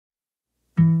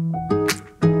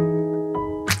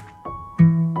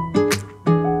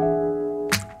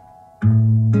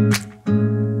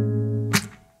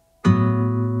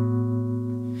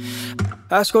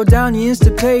I scrolled down the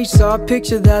Insta page, saw a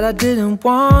picture that I didn't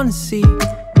want to see.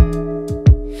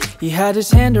 He had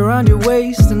his hand around your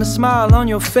waist and a smile on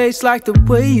your face, like the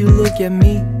way you look at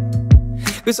me.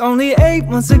 'Cause only 8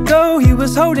 months ago he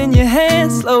was holding your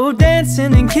hand, slow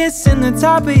dancing and kissing the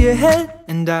top of your head.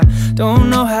 And I don't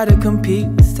know how to compete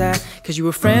with that, 'cause you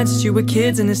were friends since you were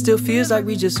kids, and it still feels like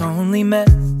we just only met.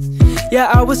 Yeah,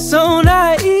 I was so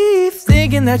naive,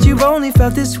 thinking that you've only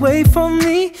felt this way for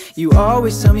me. You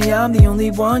always tell me I'm the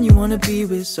only one you wanna be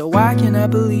with, so why can't I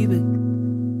believe it?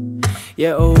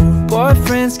 Yeah, old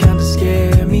boyfriends kinda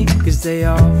scare me, 'cause they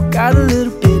all got a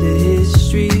little bit of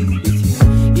history with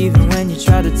you. Even when you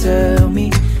try to tell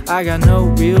me, I got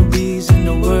no real reason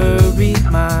to worry.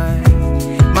 My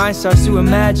mind starts to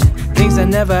imagine things that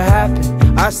never happened.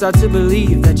 I start to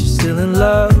believe that you're still in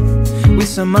love with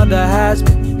some other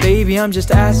has-been. Baby, I'm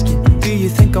just asking, do you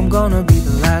think I'm gonna be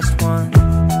the last one?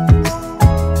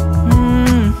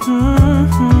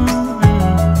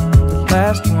 The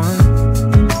last one.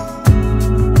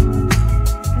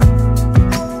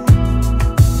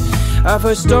 I've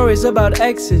heard stories about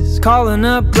exes calling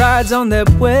up brides on their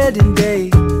wedding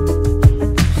day,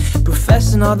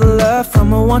 professing all the love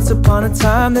from a once upon a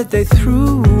time that they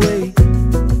threw away.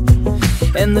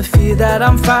 And the fear that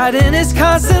I'm fighting is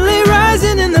constantly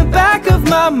rising in the back of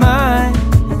my mind,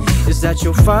 is that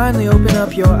you'll finally open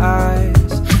up your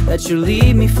eyes, that you'll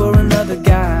leave me for another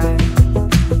guy.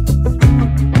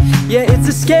 Yeah, it's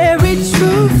a scary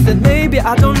truth that maybe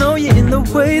I don't know you in the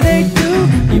way they do.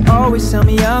 You always tell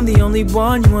me I'm the only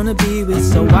one you wanna be with,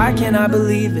 so why can't I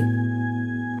believe it?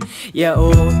 Yeah,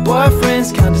 old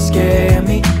boyfriends kinda scare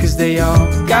me, 'cause they all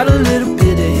got a little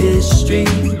bit of history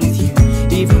with you.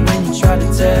 Even when you try to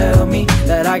tell me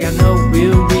that I got no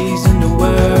real reason to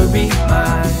worry.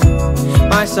 My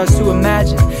mind starts to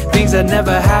imagine things that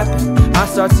never happened. I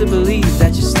start to believe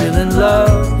that you're still in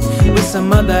love with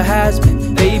some other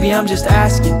has-been. Baby, I'm just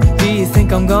asking, do you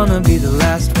think I'm gonna be the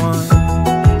last one?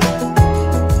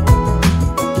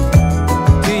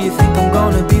 Do you think I'm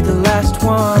gonna be the last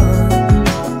one?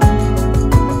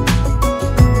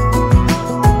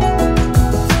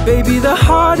 Baby, the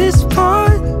hardest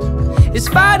part is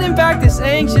fighting back this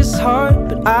anxious heart.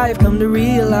 But I've come to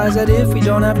realize that if we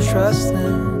don't have trust,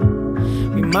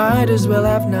 then we might as well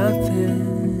have nothing.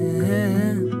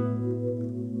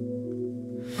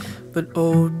 But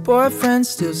old boyfriends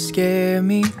still scare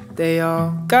me. They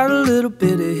all got a little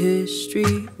bit of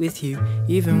history with you.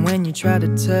 Even when you try to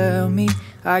tell me,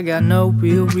 I got no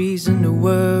real reason to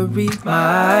worry.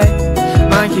 My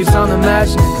mind keeps on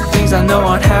imagining things I know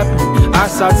aren't happening. I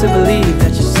start to believe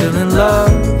that you're still in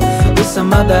love with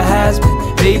some other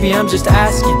has-been. Baby, I'm just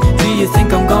asking, do you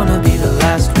think I'm gonna be the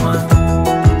last one?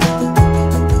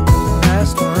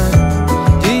 Last one.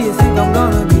 Do you think I'm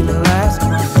gonna be the last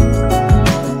one?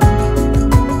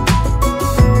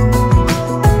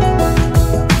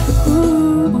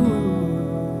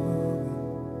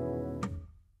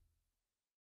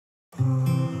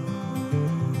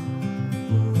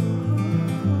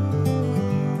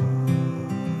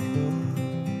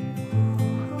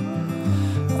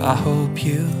 I hope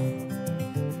you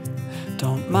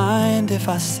don't mind if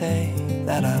I say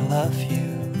that I love you,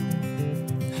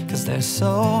 'cause there's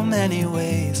so many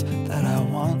ways that I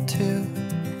want to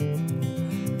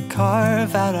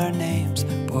carve out our names,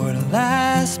 board a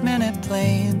last minute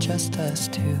plane, just us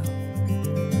two.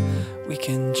 We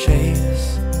can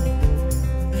chase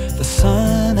the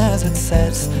sun as it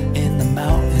sets in the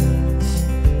mountains,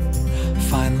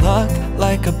 find luck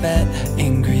like a bet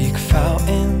in Greek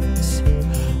fountains,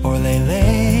 or lay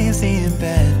lazy in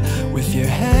bed with your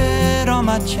head on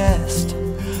my chest.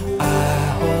 I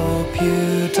hope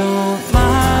you don't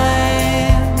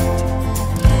mind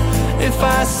if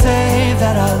I say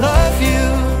that I love you.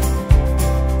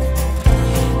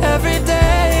 Every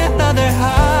day another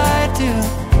I do,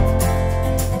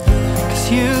 'cause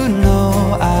you know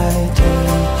I do,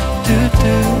 I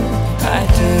do, I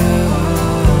do.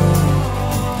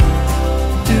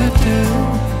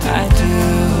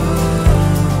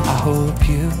 I hope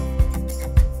you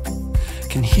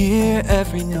can hear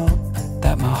every note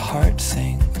that my heart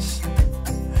sings,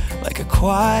 like a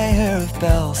choir of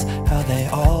bells, how they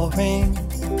all ring.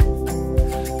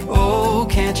 Oh,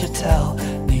 can't you tell,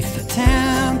 'neath the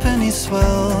timpani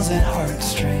swells and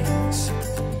heartstrings,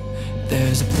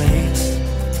 there's a place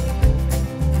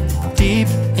deep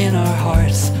in our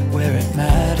hearts where it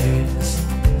matters.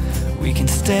 We can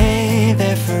stay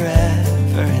there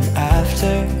forever and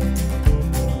after,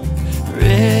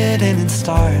 written in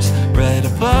stars right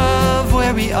above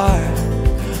where we are.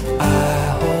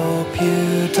 I hope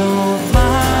you don't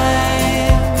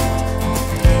mind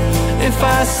if if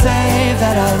I say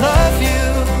that I love you.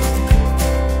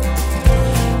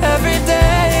 Every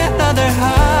day another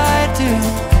I do,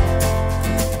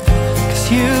 'cause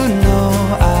you know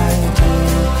I do,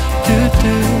 I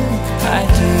do, I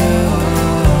do.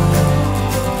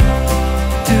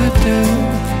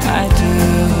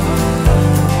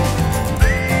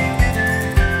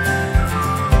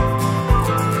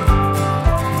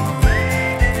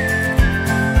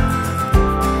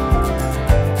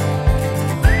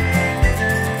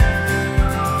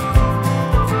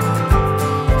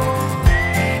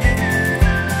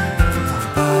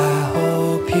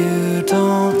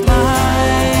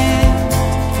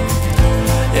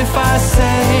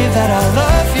 That I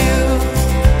love you.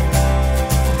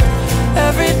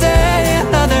 Every day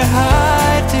another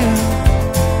I do,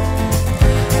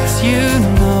 'cause you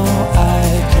know I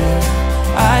do,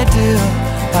 I do,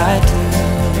 I do.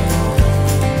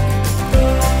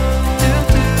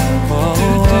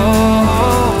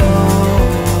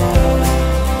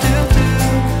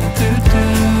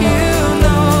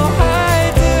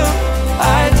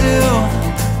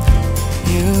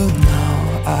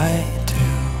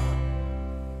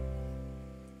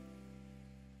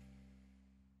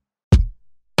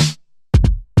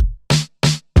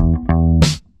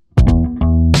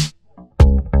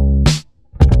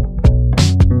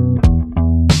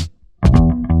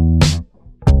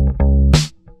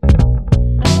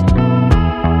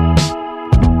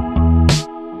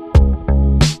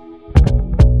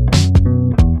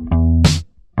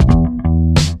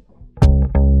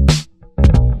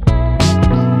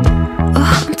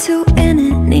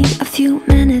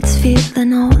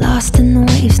 Feeling all lost in the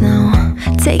waves now,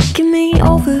 taking me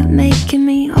over, making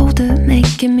me older,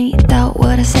 making me doubt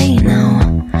what I say now.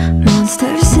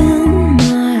 Monsters in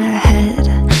my head,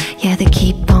 yeah, they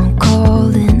keep on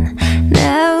calling,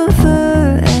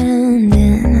 never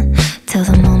ending, till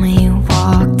the moment you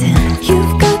walked in.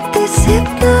 You've got this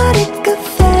hypnotic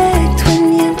effect when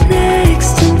you're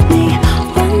next to me.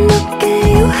 One look and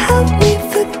you help me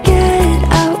forget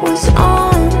I was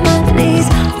on my knees.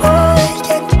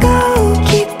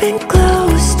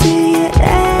 Close to your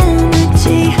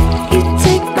energy, you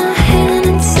take my hand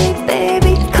and say,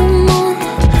 baby, come on,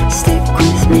 stick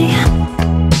with me.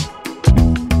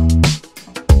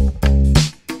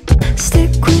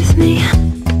 Stick with me.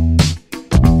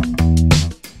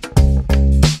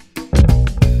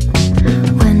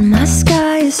 When my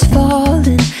sky is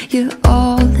falling, you're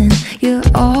all in, you're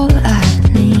all I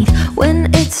need. When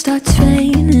it starts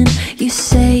raining, you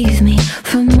save me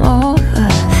from all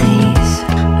of these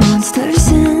monsters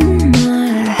in my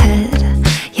head,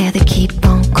 yeah, they keep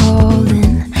on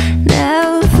calling,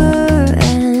 never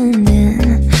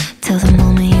ending, till the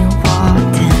moment you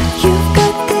walked in. You've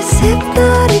got this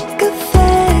hypnotic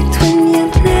effect when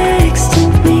you're next to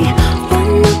me.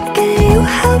 One look and you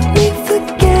help me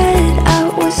forget I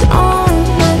was on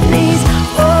my knees.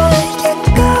 Where you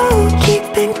go,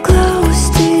 keeping close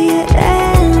to your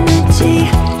energy.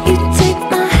 You take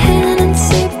my hand and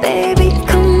say, baby,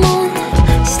 come on,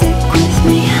 stick with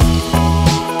me.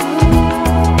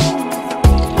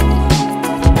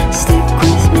 Stick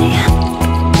with me.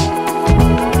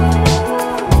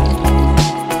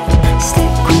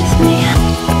 Stick with me.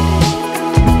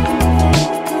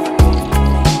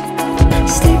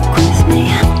 Stick with me.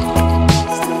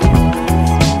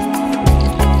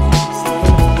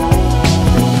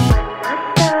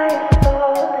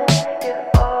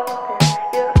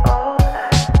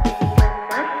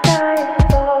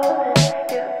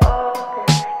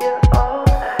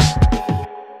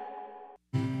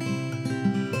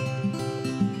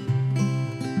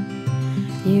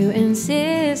 You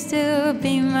insist to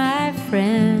be my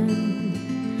friend,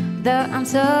 though I'm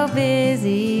so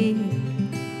busy.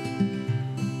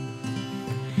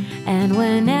 And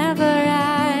whenever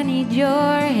I need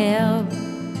your help,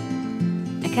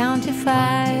 I count to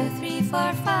 5, 2, 3,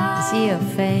 4, 5. See your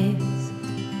face.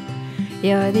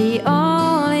 You're the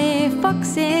only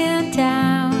fox in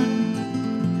town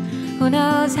who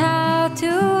knows how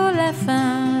to laugh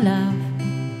and love.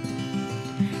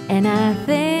 And I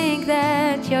think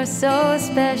that you're so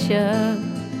special,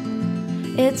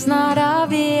 it's not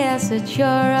obvious that you're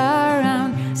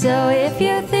around. So if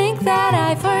you think that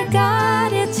I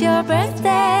forgot it's your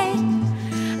birthday,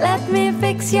 let me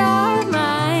fix your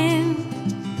mind.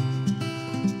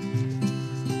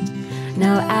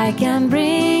 Now I can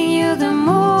bring you the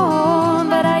moon,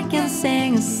 but I can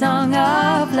sing a song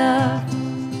of love.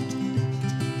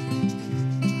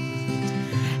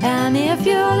 And if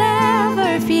you'll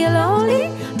ever feel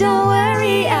lonely, don't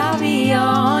worry, I'll be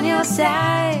on your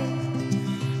side.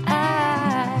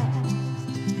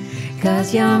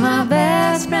 'Cause you're my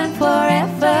best friend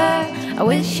forever. I I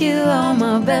wish you all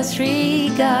my best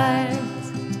regards.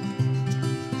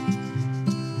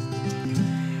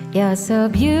 You're so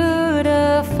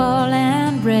beautiful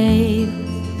and brave.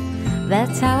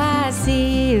 That's how I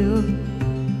see you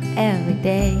every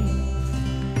day.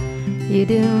 You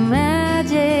do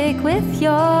magic with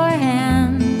your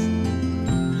hands,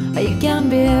 or you can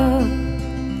build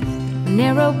an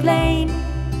aeroplane.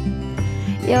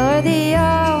 You're the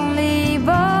only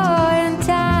boy in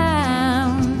town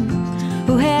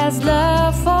who has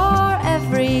love for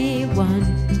everyone,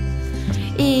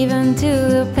 even to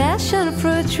the passion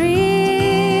fruit tree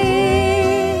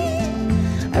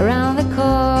around the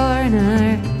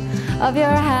corner of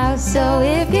your house. So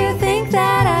if you think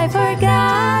that I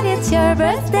forgot it's your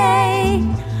birthday,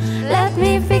 let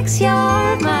me fix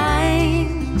your mind.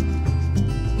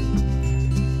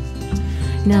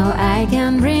 No, I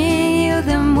can bring you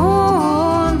the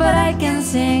moon, but I can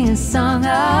sing a song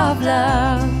of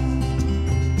love.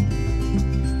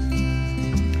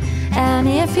 And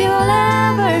if you'll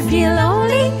ever feel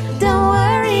lonely, don't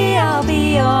worry, I'll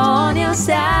be on your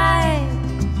side.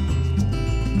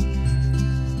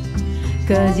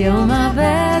 'Cause you're my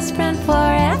best friend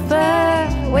forever.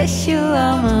 Wish you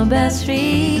all my best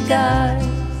regards.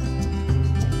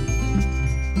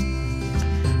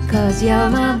 'Cause you're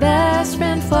my best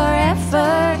friend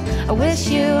forever. I wish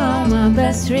you all my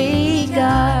best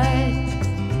regards.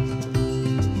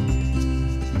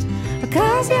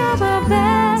 Because you're my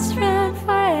best friend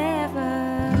forever.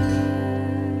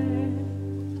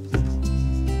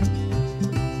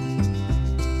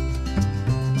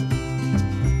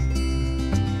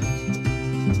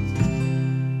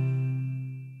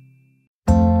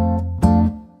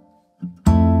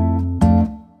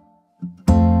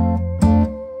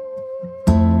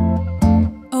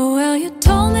 Oh, well, you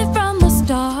told me from the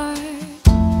start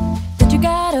that you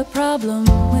got a problem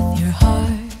with your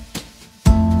heart.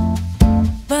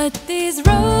 But these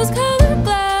rose-colored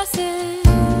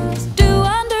glasses do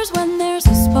wonders when there's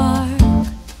a spark.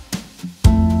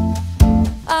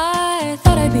 I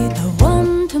thought I'd be the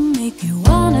one to make you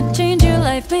wanna change your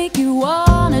life, make you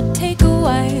wanna take a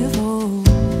wife. Oh,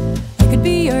 I could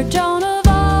be your Joan of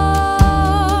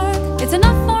Arc. It's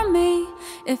enough for me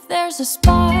if there's a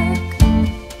spark.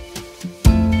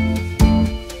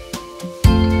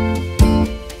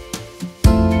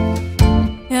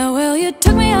 Yeah, well, you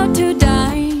took me out to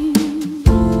dine.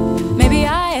 Maybe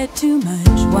I had too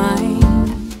much wine,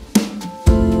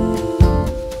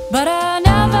 but I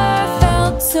never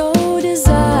felt so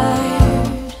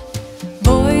desired.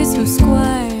 Boys who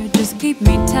squire just keep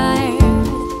me tired.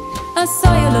 I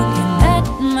saw you looking at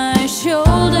my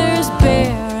shoulders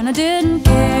bare, and I didn't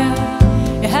care.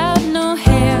 You had no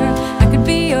hair. I could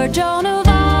be your Joan of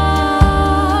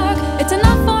Arc. It's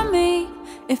enough for me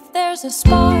if there's a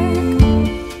spark.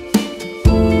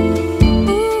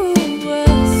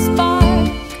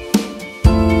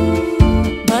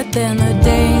 Then the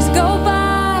days go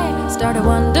by, start to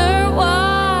wonder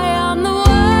why I'm the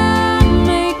one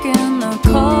making the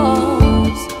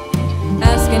calls,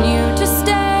 asking you to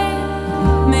stay,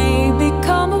 maybe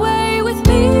come away with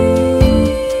me.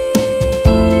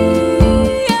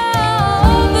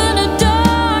 Yeah, open a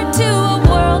door to a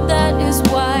world that is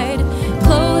wide,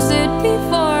 close it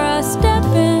before I step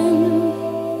in.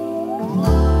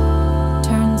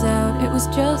 Turns out it was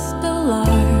just a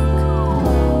lark,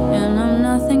 and I'm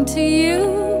nothing to you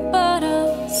but a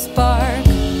spark.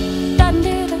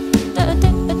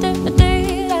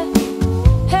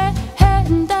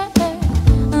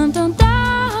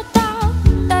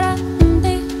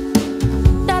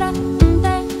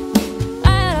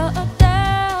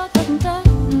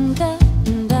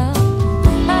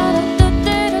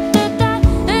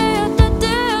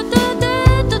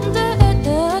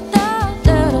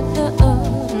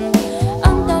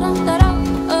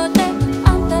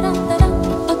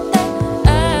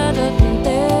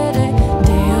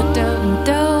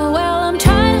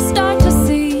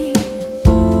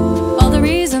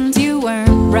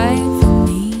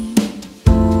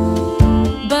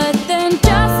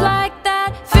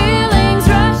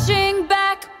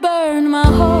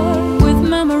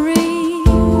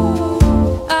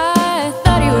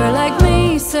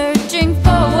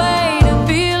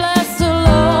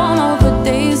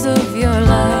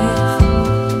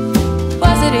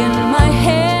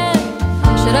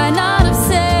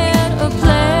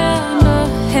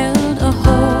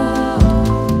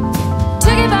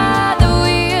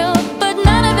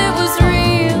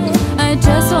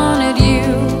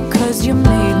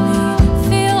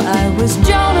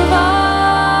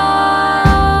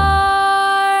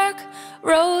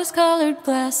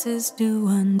 glasses do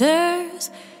wonders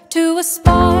to a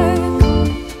spark.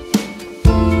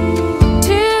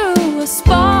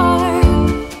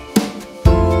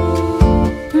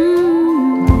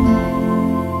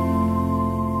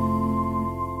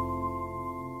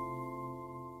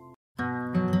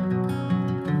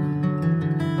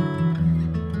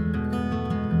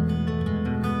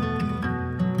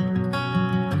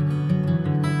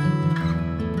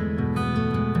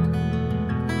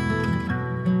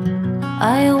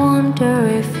 I wonder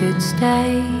if you'd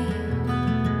stay,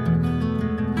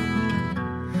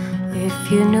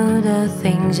 if you knew the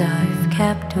things I've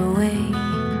kept away.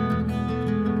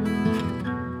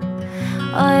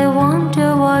 I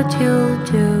wonder what you'll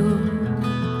do.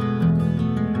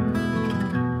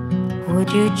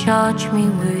 Would you charge me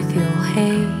with your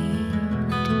hate?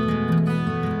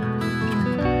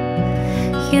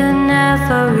 You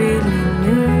never really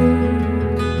knew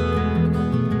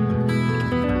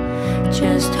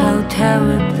just how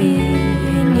terribly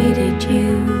I needed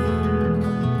you.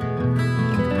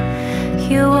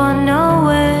 You are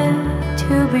nowhere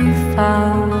to be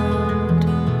found.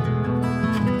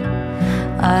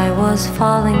 I was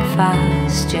falling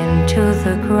fast into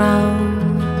the ground.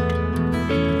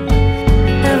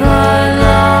 Have I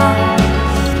lost?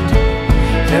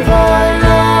 Have I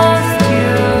lost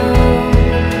you?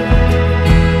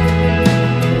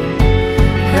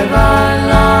 Have I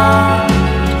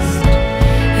lost?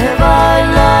 Have I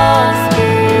lost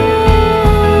you?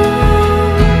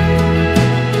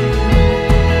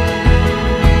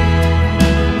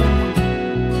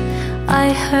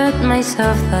 I hurt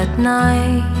myself that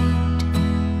night.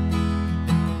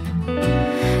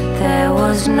 There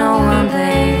was no one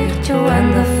there to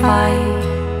end the fight.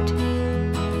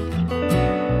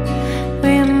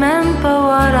 Remember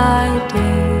what I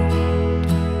did.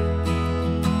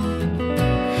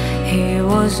 He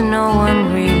was no one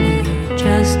really,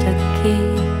 just a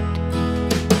kid.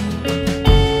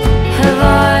 Have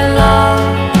I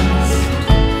lost?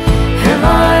 Have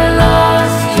I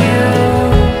lost you?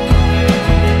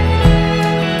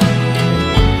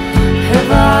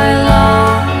 Have I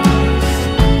lost?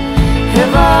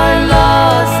 Have I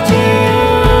lost you?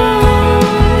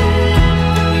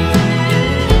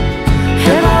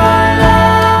 Have I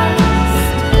lost?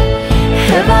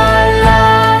 Have I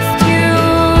lost you?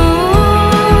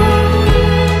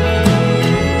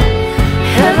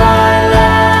 Have I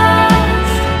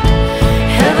lost?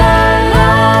 Have I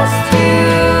lost you?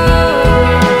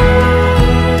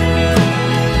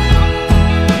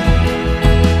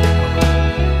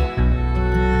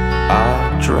 I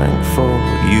drank for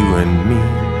you and me,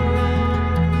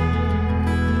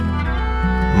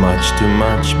 much too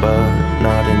much, but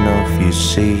not enough, you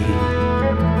see.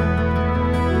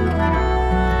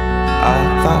 I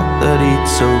thought that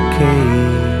it's okay,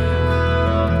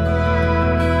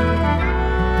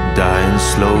 dying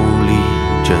slowly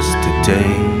just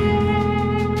today.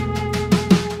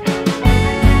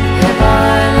 Have I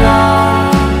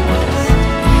lost?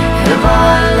 Have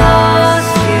I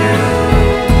lost you?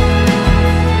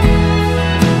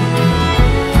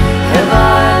 Have I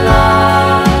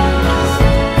lost?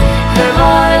 Have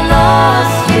I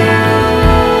lost you?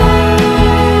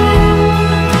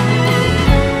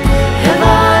 Have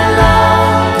I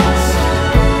lost?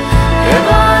 Have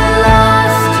I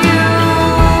lost you?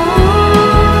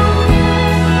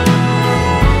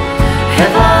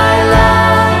 Have I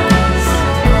lost?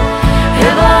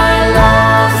 Have I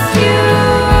lost you?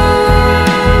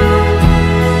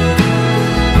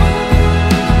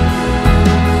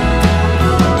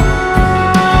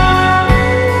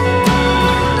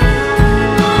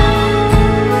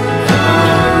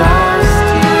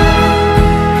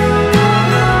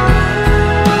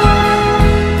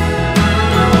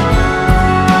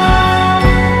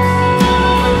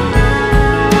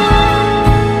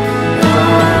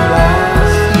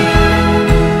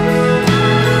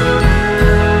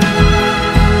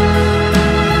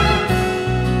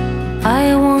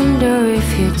 I wonder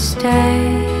if you'd stay,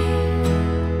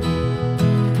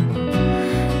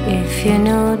 if you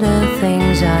knew the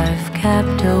things I've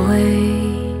kept away.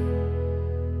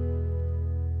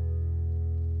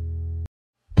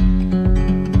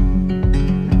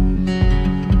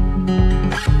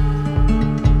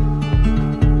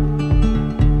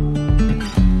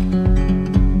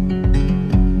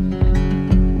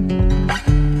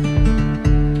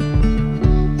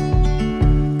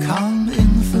 Come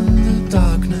in from the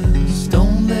darkness,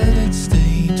 don't let it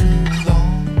stay too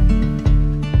long.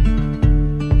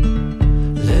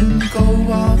 Let go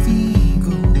of the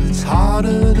ego, it's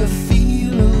harder to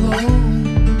feel alone.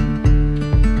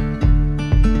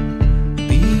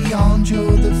 Beyond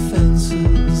your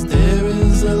defenses, there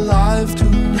is a life to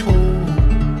hold.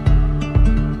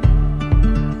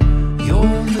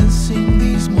 You're missing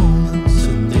these moments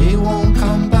and they won't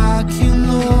come back, you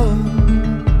know.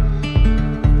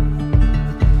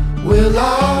 We're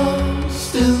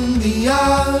lost in the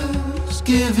eyes,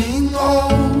 giving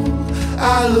old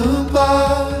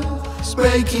alibis,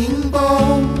 breaking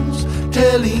bones,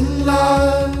 telling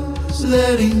lies,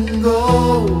 letting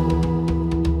go.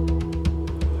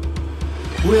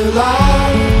 We're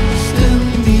lost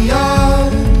in the eyes.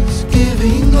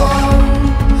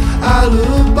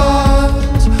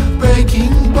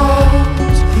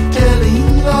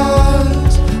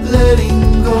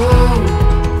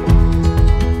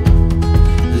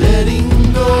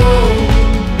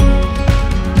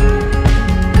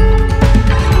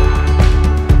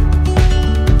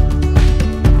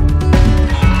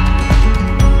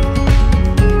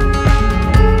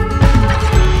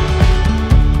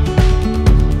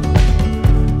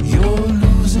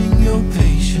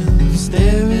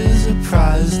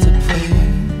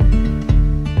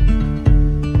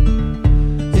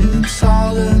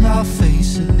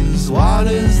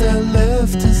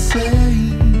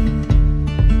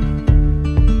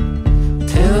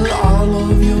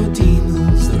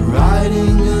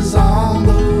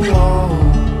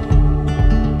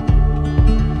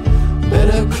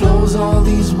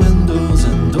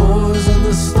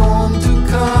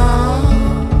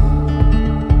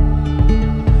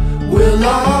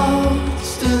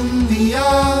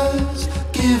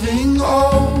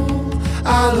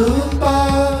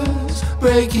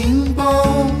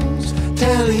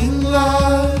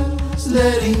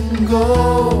 letting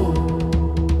go.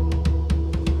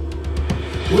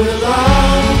 We're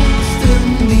lost in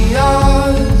the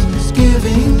eyes,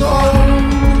 giving on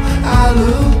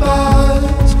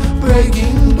alibis,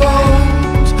 breaking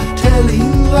bones,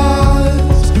 telling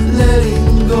lies,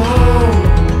 letting go,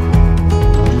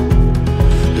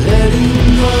 letting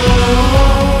go.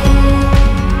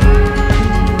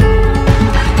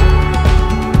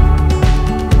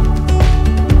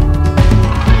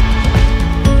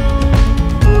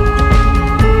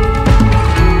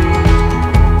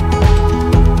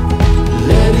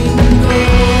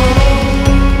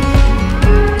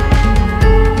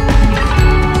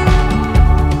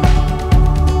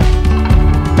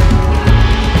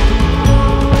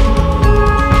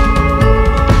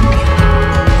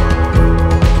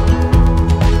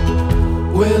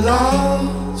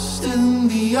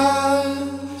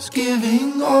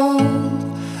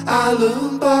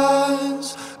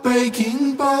 Alibis,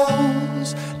 breaking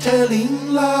bones,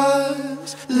 telling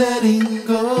lies, letting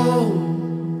go.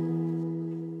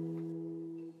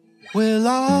 We're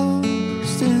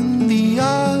lost in the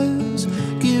eyes,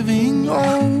 giving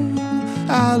on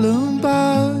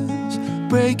alibis,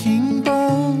 breaking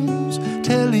bones,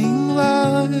 telling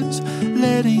lies,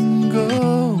 letting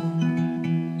go.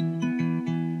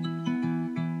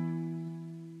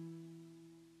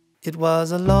 It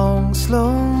was a long,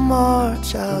 slow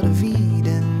march out of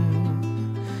Eden.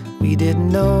 We didn't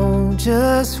know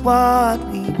just what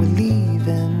we were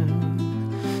leaving,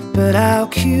 but our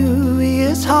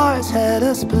curious hearts had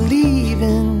us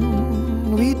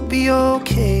believing we'd be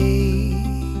okay.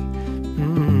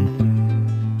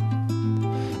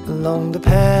 Along the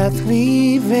path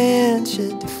we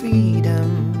ventured to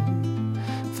freedom.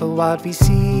 For what we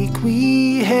seek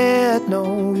we had no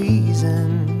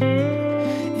reason.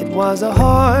 It was a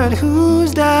heart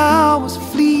whose doubt was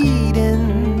fleeting,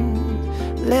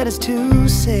 led us to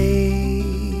say,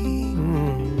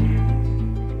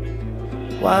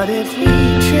 what if we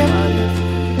trip?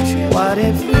 What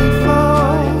if we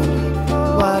fall?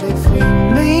 What if we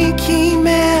make a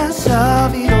mess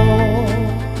of it all?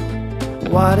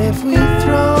 What if we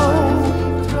throw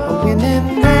a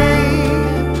winning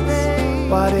race?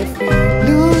 What if we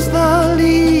lose the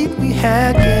lead we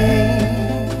had gained?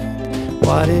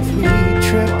 What if we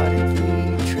trip?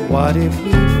 What if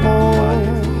we fall?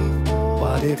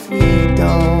 What if we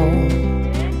don't?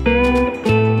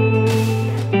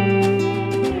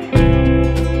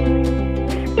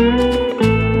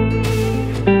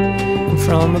 And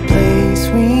from a place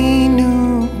we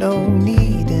knew no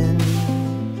needing,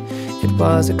 it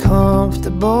was a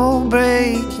comfortable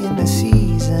break in the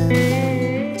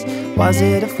seasons. Was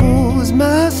it a fool's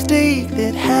mistake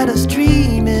that had us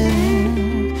dreaming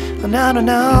out on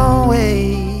our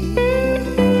way?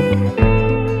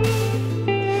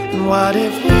 And what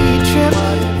if we trip?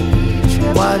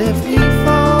 What if we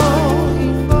fall?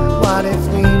 What if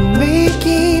we make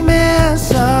a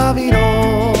mess of it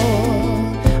all?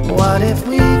 What if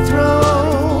we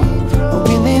throw a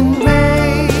winning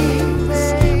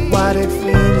race? What if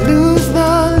we lose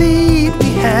the lead we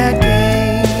had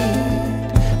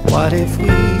gained? What if we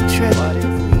trip?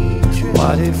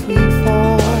 What if we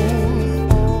fall?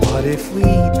 What if we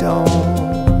don't?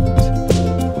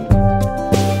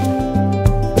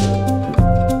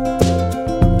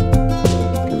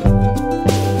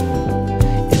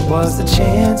 It was the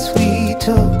chance we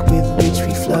took with which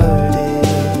we flirted,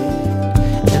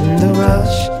 and the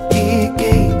rush it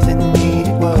gave that made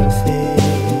it worth it.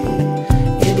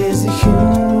 It is the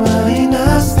humor in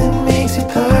us that makes it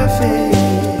perfect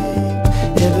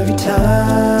every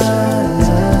time.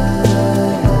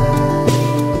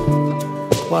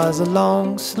 Was a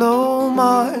long, slow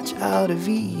march out of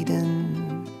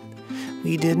Eden.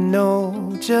 We didn't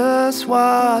know just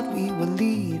what we were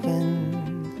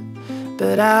leaving,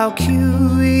 but our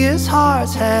curious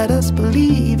hearts had us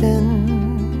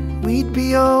believing we'd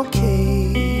be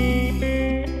okay.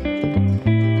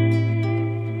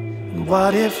 And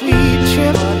what if we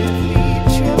trip?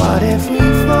 What if we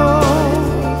fall?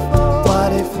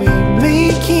 What if we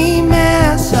make a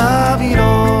mess of it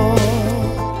all?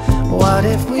 What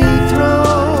if we throw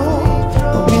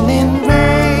a winning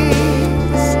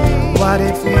race? What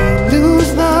if we lose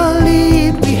the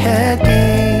lead we had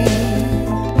gained?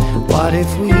 What if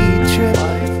we trip?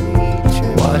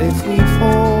 What if we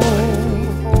fall?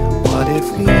 What if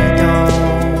we don't?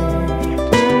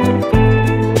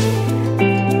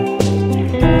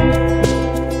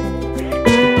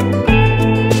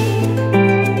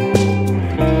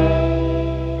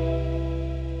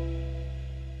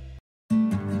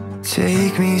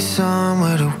 Take me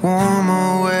somewhere to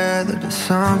warmer weather, to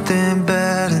something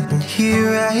better than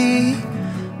here right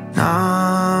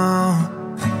now.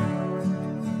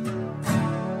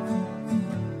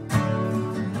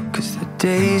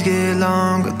 Days get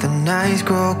longer, the nights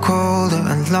grow colder,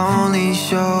 and lonely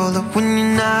shoulder when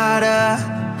you're not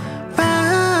around.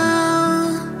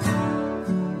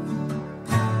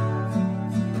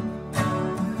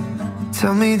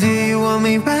 Tell me, do you want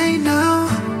me right now?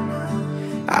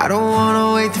 I don't wanna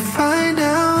wait to find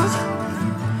out.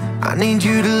 I need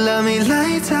you to love me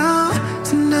lights out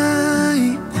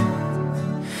tonight.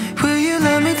 Will you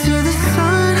love me till the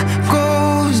sun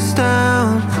goes down?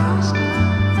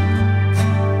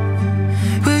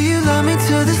 Love me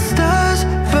till the stars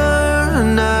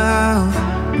burn out.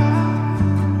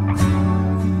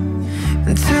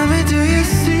 And tell me, do you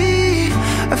see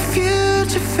a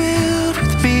future filled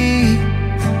with me?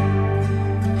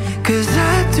 'Cause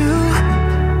I do.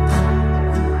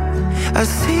 I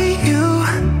see you.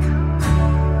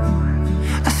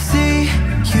 I see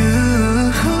you.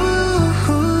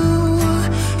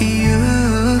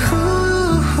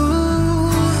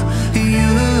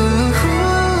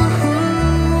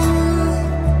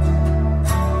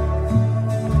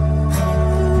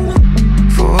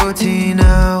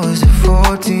 Hours and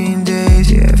 14 days,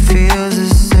 yeah, it feels the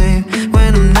same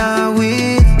when I'm not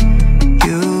with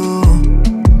you.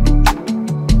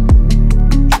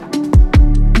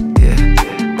 Yeah.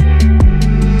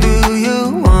 Do you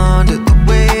wonder the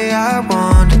way I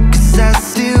wonder? 'Cause I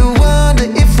still wonder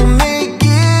if we'll make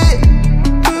it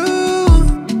through.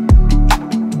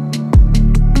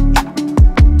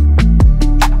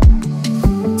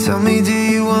 Tell me, do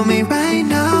you want me right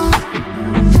now?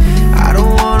 I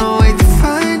don't wanna wait to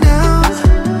find out.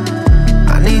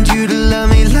 I need you to love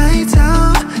me lights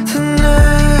out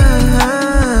tonight.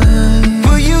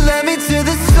 Will you let me till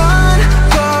the sun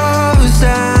goes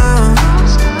down?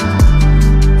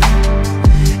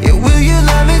 Yeah, will you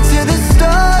love me till the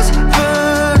stars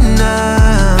burn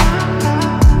out?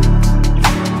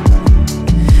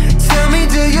 Tell me,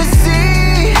 do you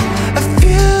see a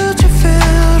future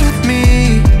filled with me?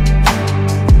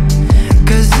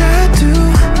 'Cause I do.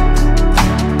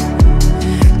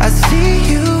 I see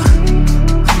you.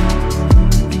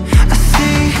 I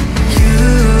see you.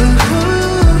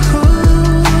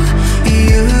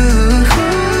 You.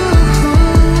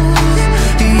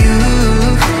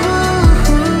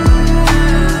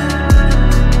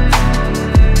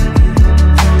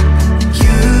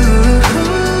 You.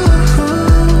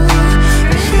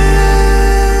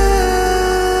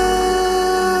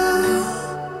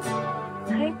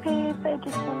 Hi babe, I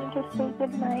just wanted to say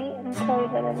goodnight and tell you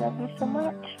that I love you so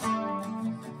much.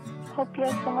 Hope you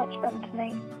have so much fun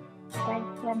tonight. Bye,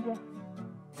 love you.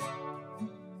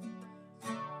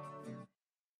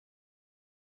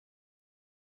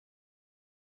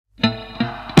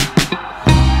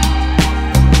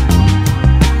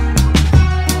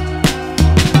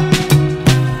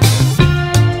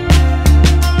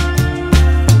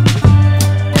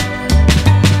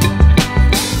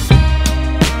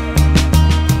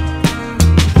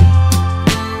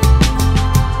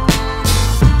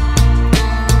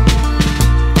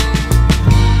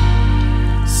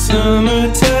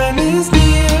 Summertime is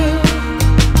near.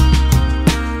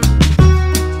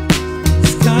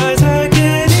 Skies are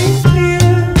getting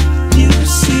clear. You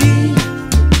see,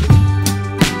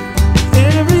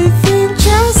 everything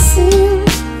just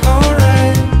seems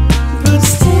alright, but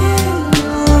still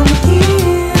I'm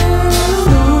here.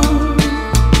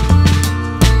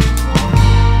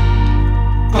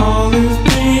 All is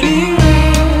pretty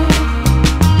red.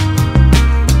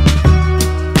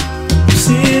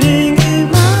 Sitting in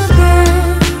my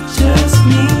bed.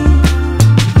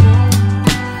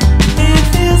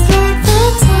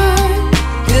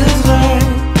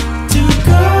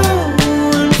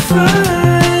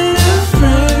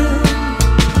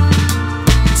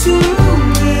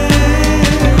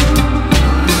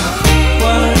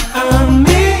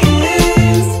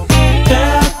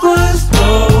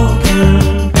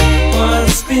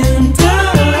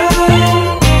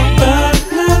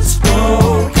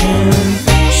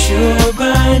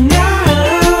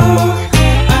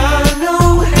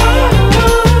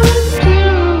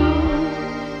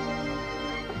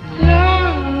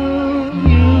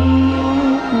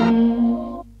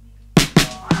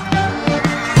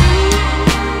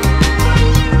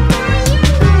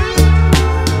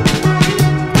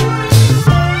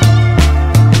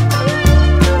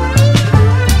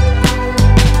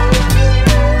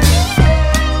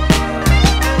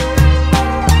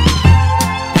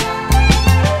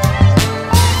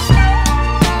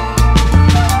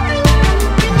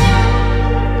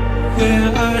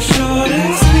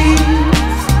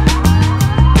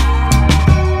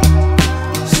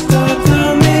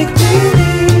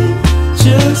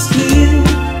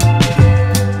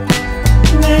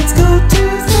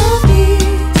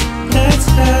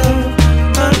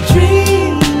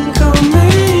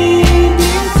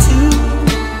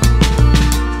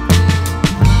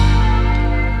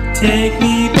 Take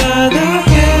me by the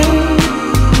hand.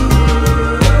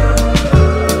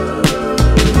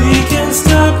 We can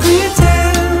stop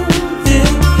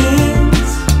pretending things.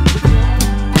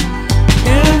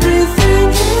 Everything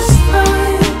is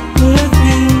fine with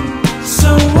me. So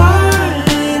why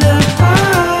not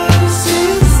us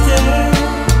instead?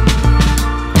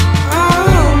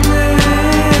 Oh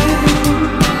man,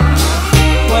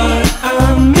 what I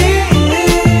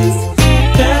miss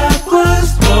that was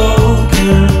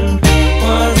broken.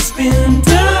 What's been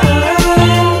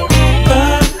done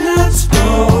but not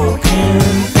spoken?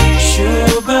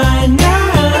 Sure by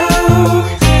now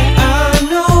I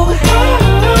know how.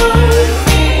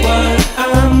 What I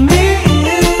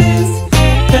miss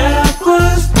that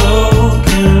was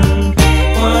broken.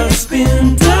 What's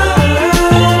been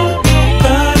done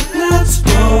but not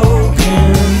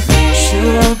spoken?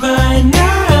 Sure by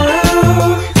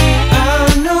now I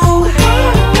know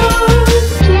how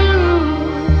to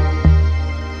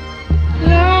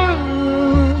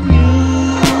love you.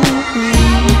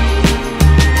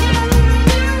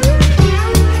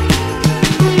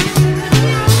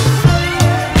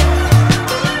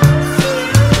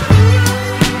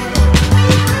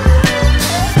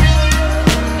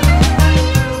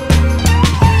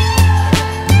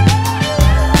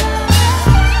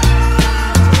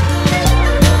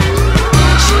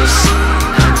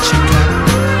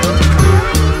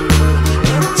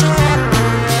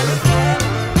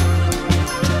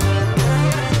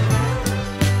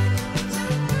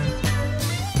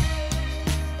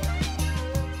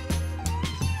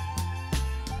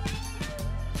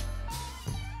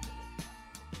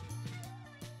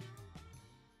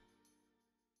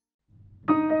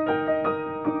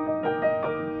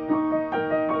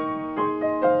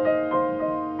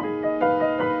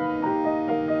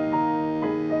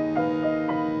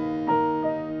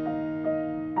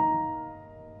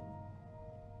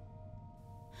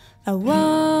 I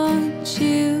want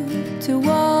you to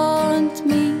want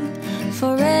me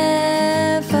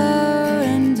forever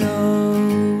and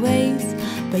always,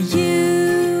 but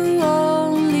you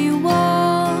only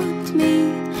want me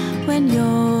when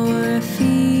you're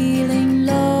feeling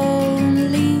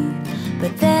lonely.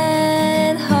 But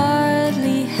that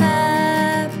hardly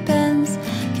happens,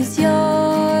 'cause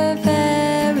you're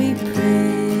very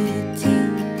pretty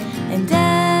and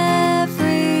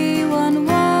everyone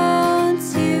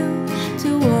wants you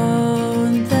to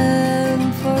want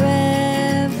them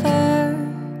forever.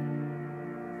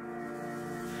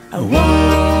 I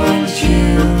want you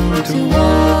to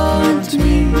want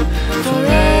me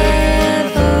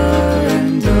forever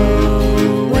and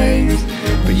always,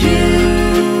 but you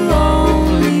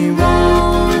only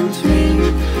want me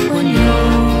when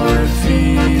you're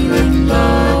feeling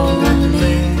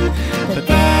lonely. But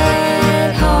that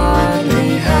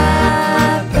hardly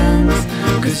happens,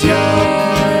 'cause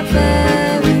you're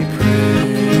very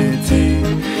pretty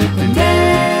and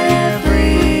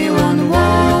everyone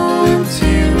wants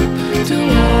you to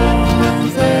want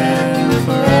them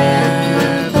forever.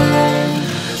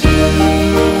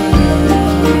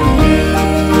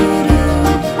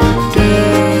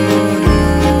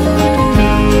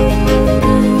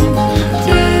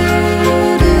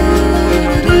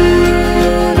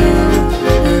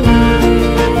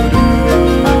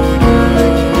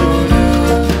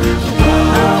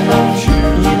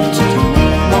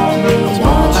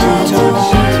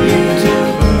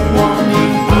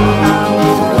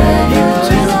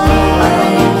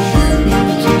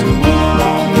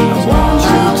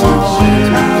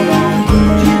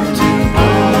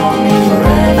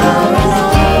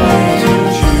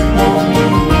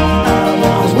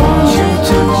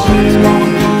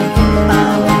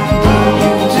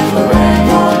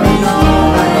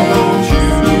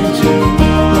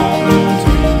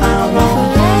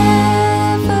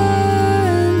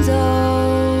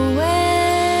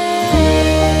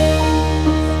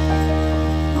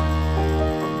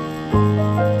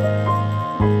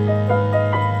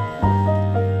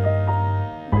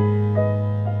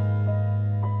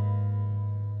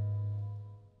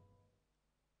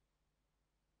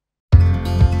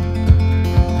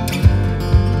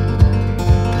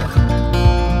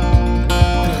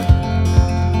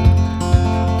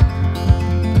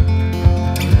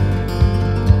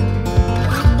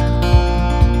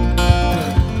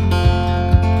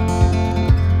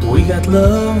 We got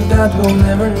love that we'll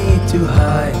never need to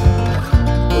hide.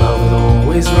 Love will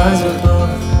always rise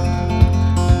above.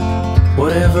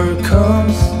 Whatever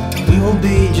comes, we will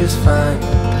be just fine.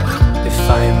 If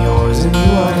I am yours and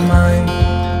you are mine,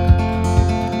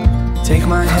 take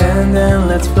my hand and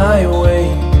let's fly away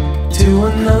to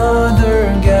another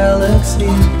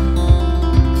galaxy.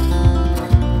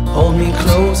 Hold me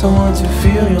close, I want to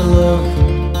feel your love.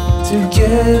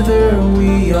 Together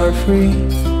we are free.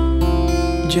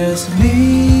 Just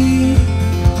be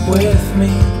with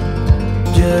me.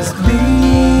 Just be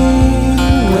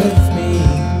with me.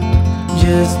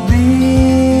 Just be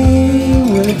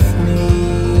with me.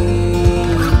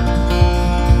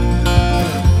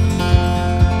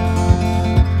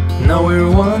 Now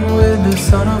we're one with the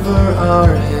sun over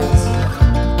our heads,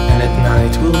 and at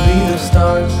night we'll be the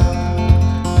stars.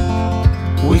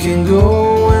 We can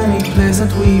go any place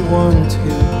that we want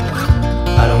to.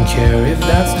 I don't care if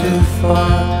that's too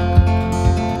far.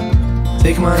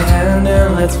 Take my hand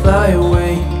and let's fly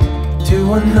away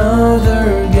to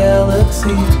another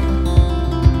galaxy.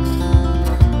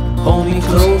 Hold me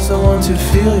close, I want to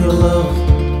feel your love.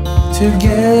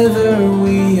 Together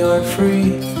we are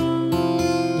free.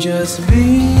 Just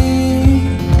be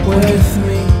with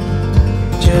me.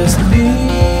 Just be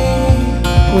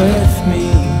with me.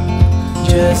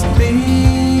 Just be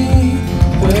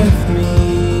with me.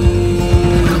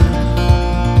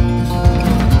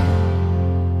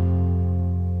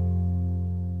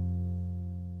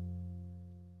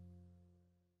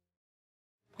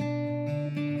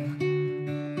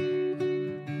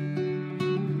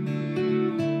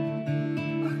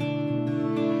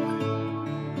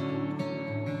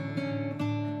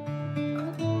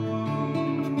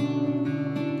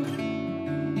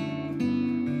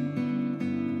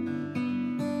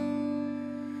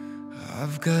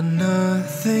 I've got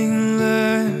nothing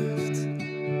left,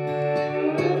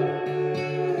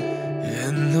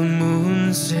 and the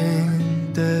moon's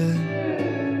dead,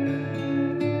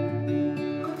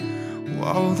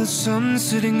 while the sun's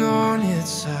sitting on its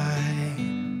side.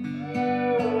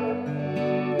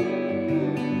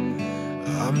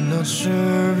 I'm not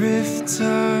sure if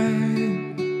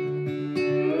time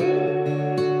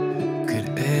could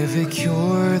ever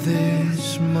cure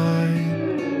this mind.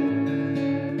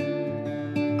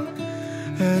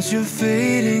 As you're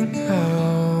fading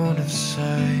out of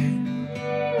sight,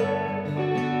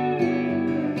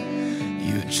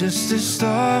 you're just a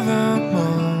star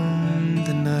among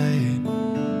the night.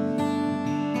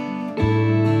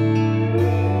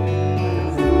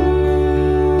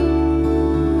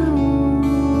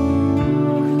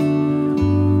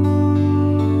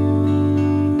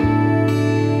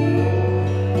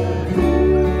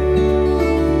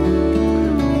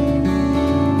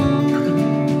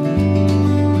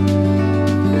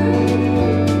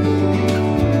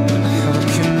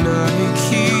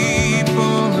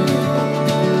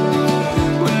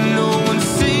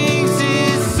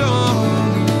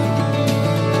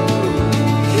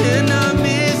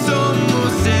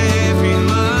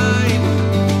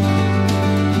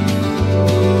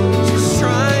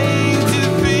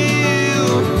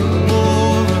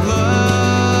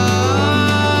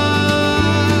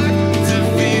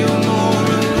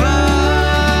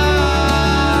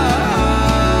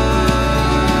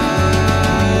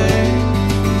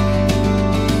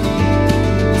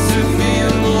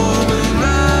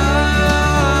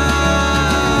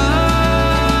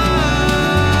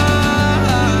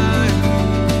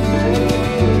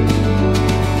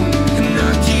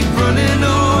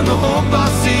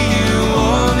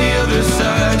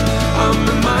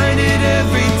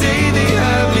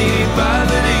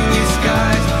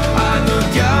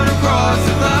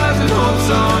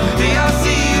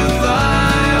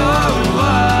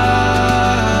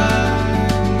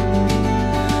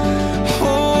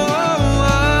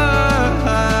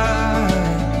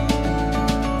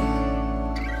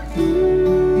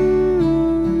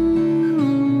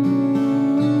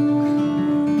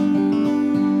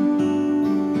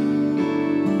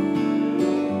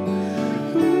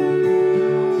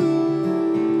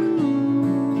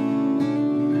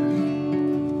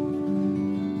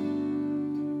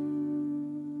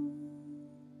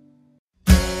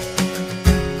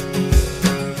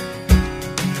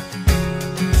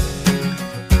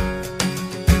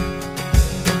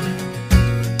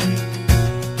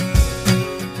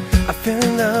 Fell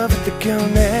in love with the girl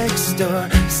next door.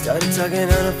 Started talking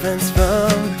on a friend's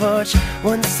front porch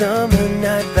one summer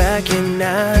night back in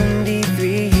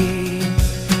 '93.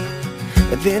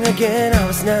 But then again, I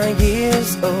was 9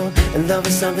 years old, and love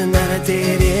was something that I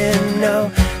didn't know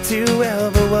too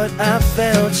well. But what I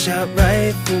felt shot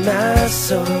right through my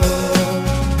soul.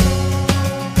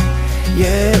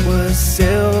 Yeah, it was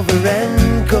silver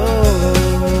and gold.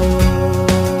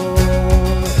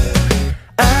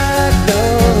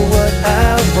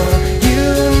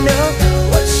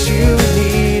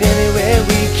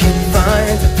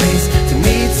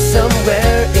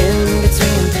 Somewhere in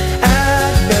between, I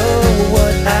know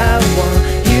what I want.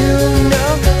 You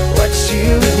know what you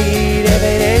need.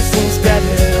 Every day's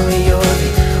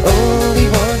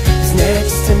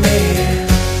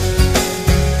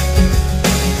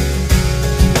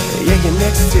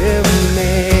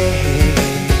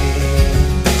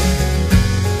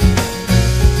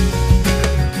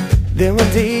Then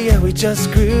one day, yeah, we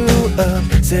just grew up,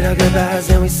 said our goodbyes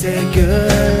and we said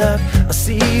good luck. I'll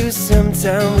see you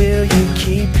sometime, will you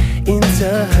keep in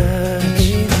touch?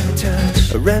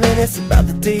 Reminisce about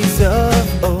the days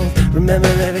of old, remember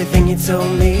everything you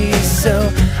told me,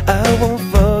 so I won't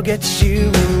forget you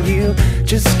when you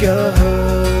just go.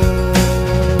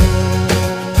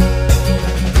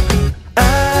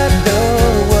 I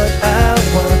know what I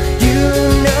want, you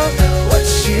know what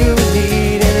you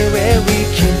need. Anywhere we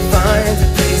can find a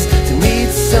place to meet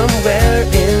somewhere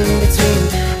in between.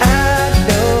 I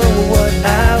know what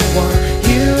I want,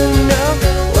 you know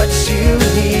what you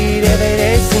need. Every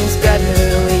day seems better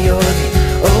when you're the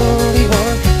only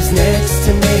one who's next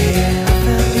to me. I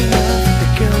fell in love with the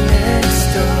girl next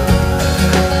door.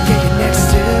 Yeah, you're next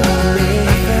to me.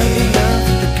 I fell in love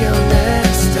with the girl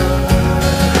next door.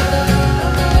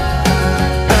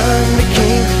 I'm the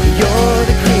king, you're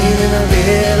the queen in a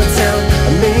little town. I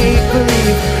make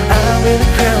believe I wear the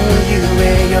crown when you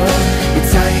wear your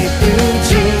tight blue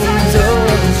jeans. Oh,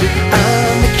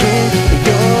 I'm the king,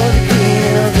 you're the queen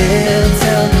in a little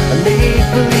town. I make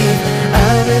believe I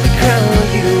wear the crown when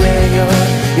you wear your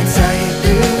tight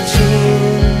blue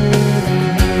jeans.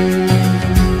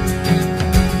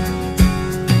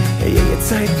 Yeah, yeah, your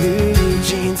tight blue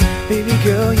jeans. Baby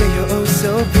girl, yeah, you're oh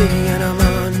so pretty, and I'm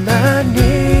on my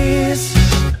knees.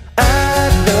 I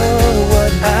know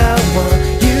what I want,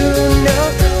 you know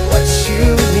what you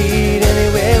need.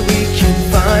 Anywhere we can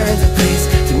find a place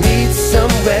to meet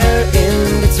somewhere in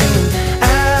between. I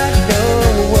know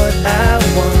what I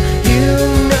want, you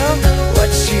know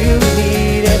what you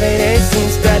need. Every day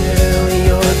seems better when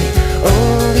you're the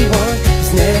only one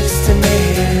who's next to me.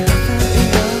 I fell in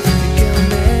love with the girl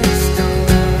next door.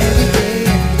 Every day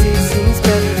seems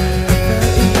better. I fell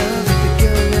in love with the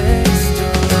girl next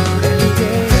door. Every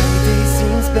day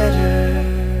seems better.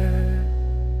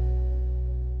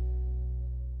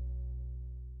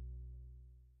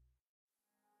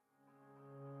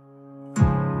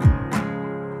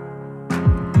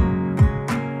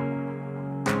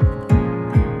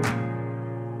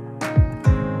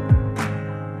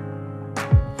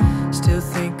 Still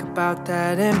think about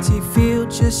that empty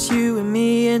field, just you and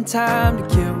me and time to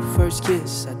kill. First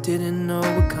kiss I didn't know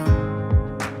would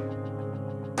come.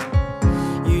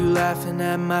 You laughing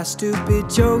at my stupid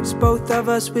jokes, both of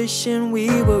us wishing we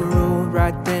were old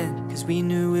right then, cause we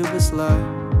knew it was love.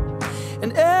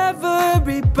 And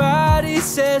everybody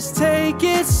says take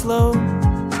it slow,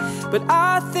 but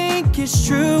I think it's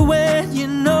true when you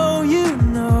know you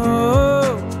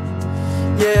know.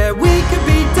 Yeah, we could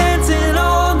be dancing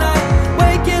all night,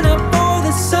 waking up for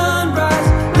the sunrise,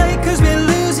 late cause we're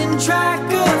losing track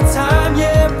of time.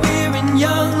 Yeah, we're in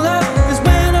young love, cause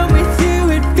when I'm with you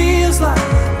it feels like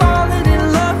falling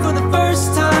in love for the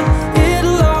first time.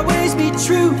 It'll always be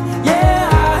true, yeah,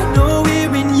 I know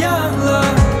we're in young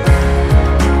love.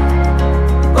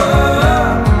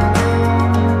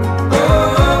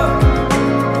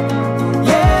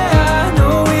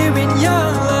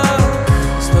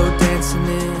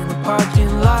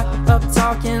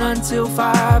 Until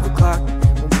 5 o'clock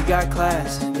when we got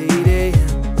class at 8 a.m.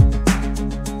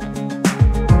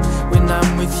 When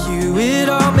I'm with you it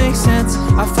all makes sense,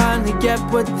 I finally get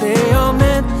what they all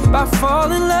meant by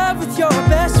falling in love with your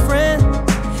best friend.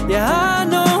 Yeah, I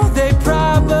know they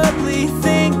probably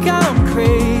think I'm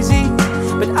crazy,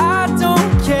 but I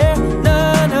don't care,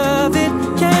 none of it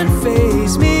can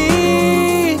faze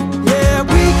me. Yeah,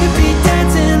 we could be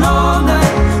dancing all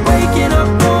night, waking up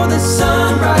for the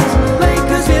sunrise, late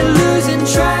cause we're losing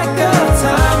track of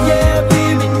time. Yeah,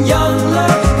 we're in young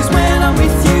love, cause when I'm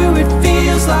with you it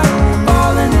feels like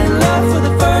falling in love for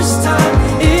the first time.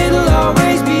 It'll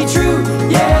always be true,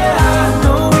 yeah, I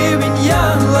know we're in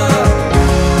young love.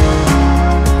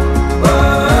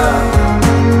 Whoa.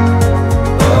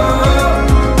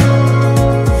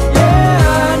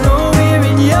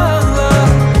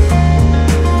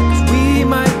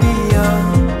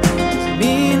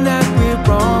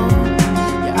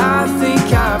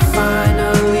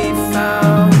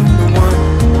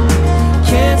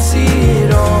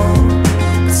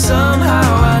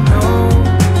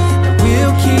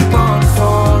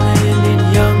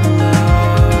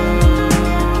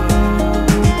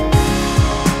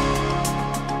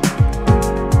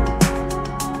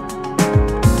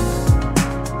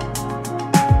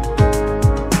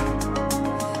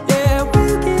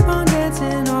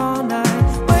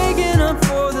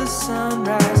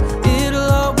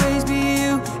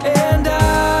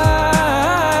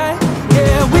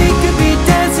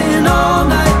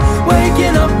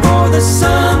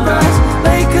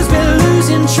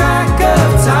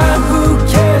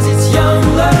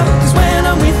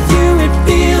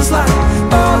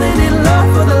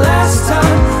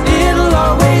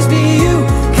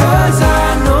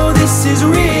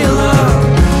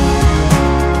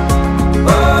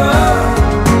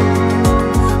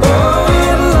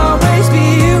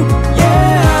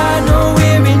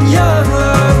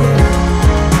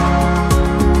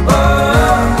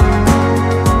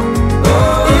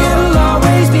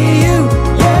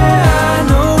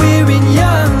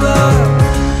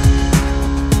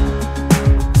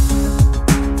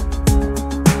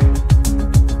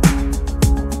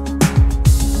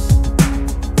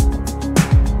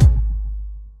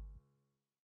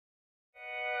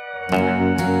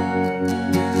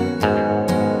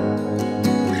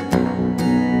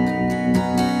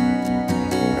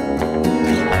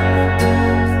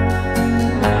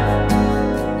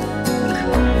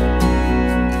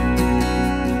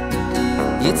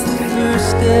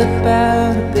 up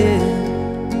out of bed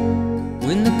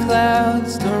when the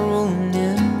clouds start rolling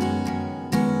in,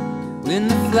 when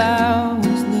the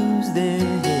flowers lose their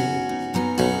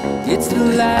heads. It's the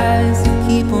lies that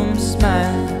keep them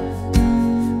smiling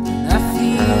when I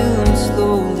feel them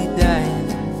slowly dying,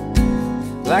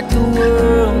 like the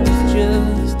world has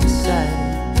just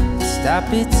decided to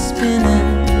stop its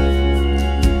spinning.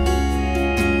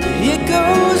 It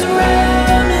goes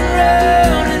round and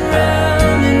round and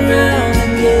round and round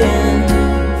again.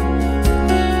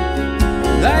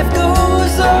 Life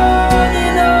goes on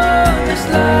and on, just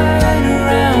lying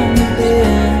around the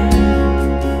bend.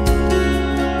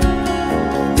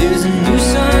 There's a new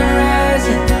sun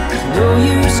rising, there's no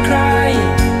use crying.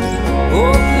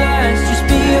 Old lies just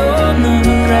beyond the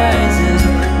horizon.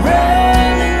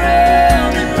 Round and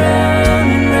round and round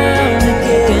and round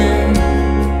again.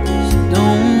 So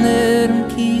don't let them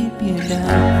keep you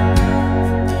down.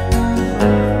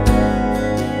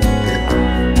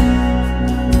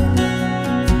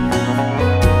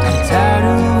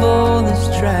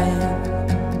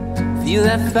 Feel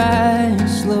that fire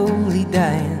slowly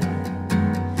dying,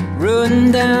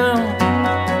 running down.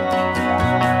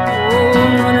 Oh,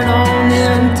 running on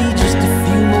empty, just a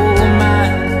few more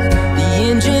miles. The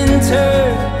engine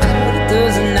turns, but it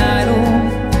doesn't idle.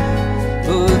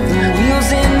 But the wheels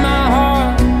in my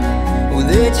heart, oh,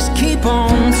 they just keep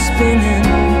on spinning.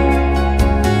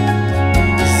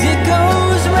 'Cause it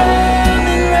goes round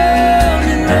and round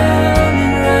and round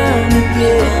and round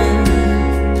again.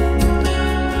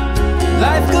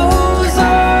 Life goes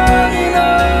on and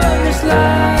on, just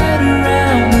light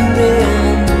around the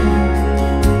bend.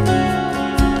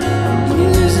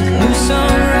 There's a new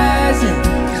sun rising,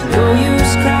 there's no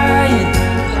use crying.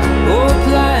 Hope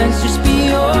lies just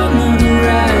beyond the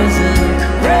horizon.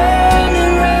 Round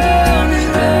and round and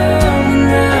round and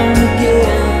round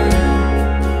again.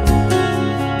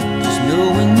 Just know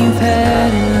when you've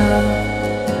had enough,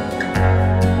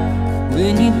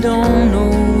 when you don't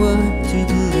know what to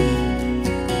believe,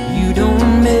 you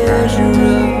don't measure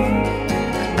up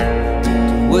to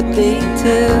what they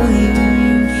tell you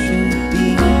you should be.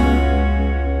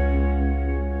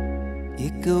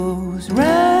 It goes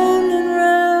round and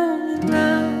round and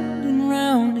round and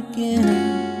round again.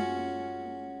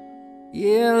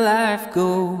 Yeah, life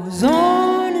goes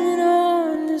on and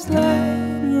on, this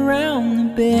light around the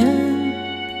bend.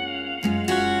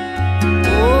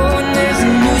 Oh, and there's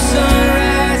a new sun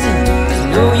rising, there's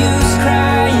no use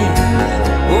crying.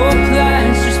 Hope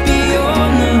lies just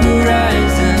beyond the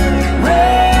horizon.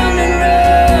 Round and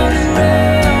round and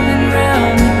round and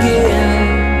round again.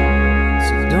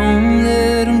 So don't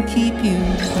let them keep you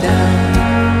down.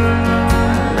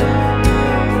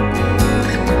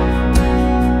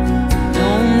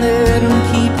 Don't let them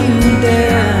keep you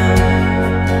down.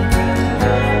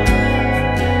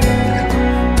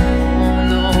 Oh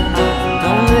no,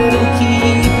 don't let them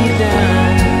keep you down.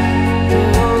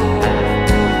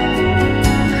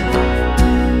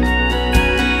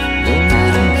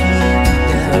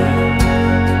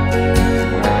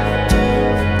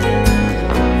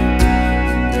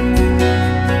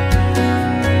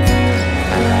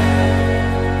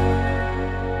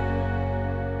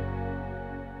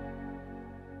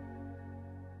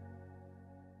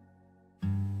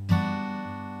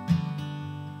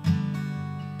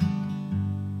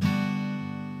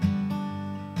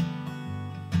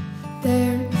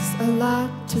 There's a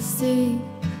lot to see,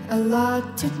 a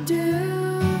lot to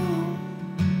do.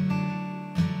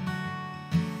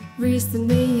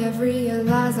 Recently I've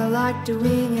realized I like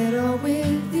doing it all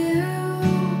with you.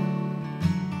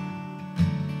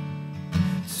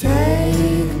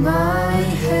 Take my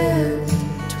hand,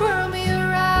 twirl me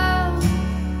around,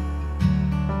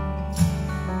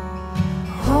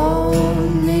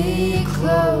 hold me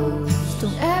close,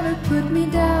 don't ever put me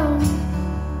down.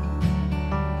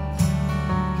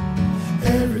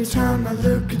 Every time I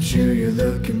look at you, you're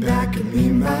looking back at me,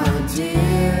 my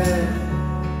dear.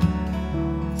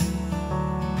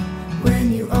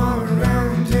 When you are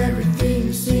around,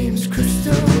 everything seems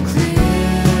crystal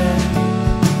clear.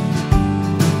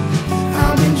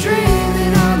 I've been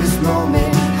dreaming of this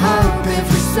moment, hoping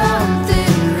for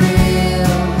something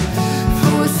real,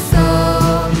 for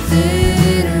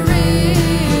something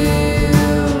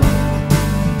real.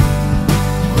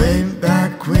 Way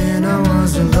back when I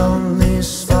was a lonely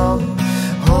soul,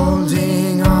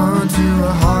 holding on to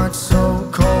a heart so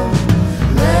cold.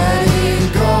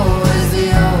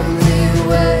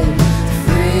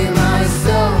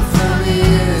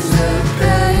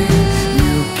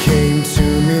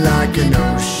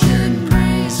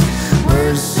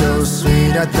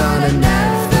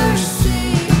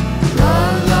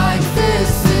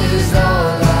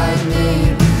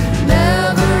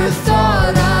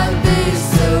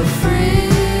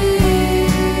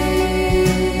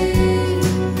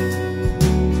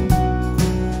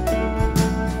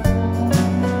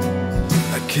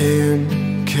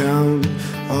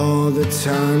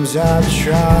 times I've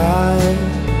tried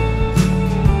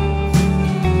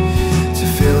to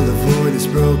fill the void that's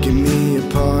broken me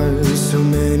apart so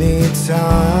many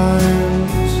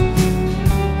times.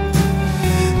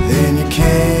 Then you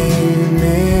came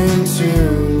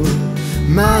into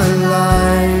my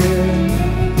life.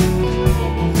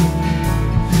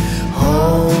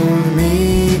 Hold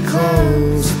me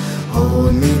close,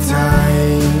 hold me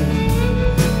tight.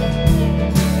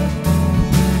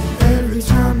 Every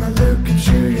time I look at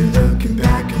you, you're looking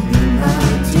back at me, my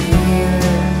dear.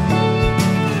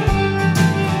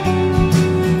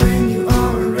 When you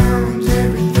are around,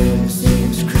 everything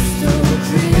seems crystal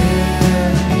clear.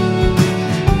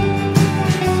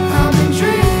 I've been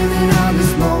dreaming of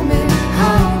this moment,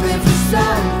 hoping for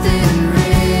something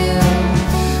real,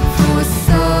 for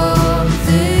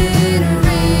something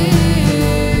real.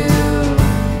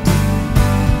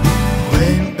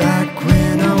 Way back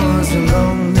when I was a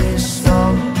lonely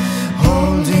soul,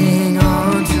 holding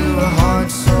on to a heart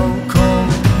so cold.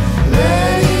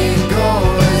 Letting go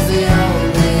is the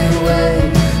only way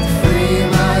to free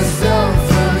myself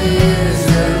from years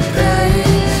of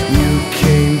pain. You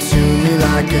came to me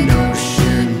like an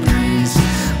ocean breeze,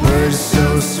 words so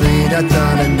sweet I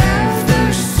thought I'd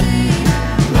never see.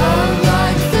 Love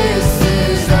like this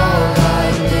is all I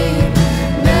need.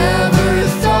 Never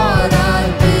thought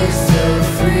I'd be so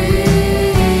free.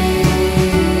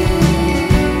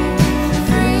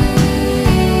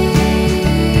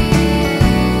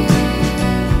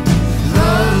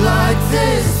 Love like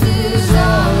this is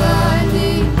all I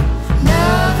need.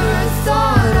 Never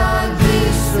thought I'd be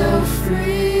so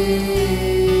free.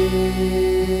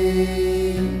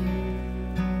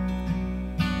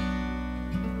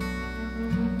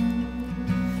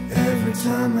 Every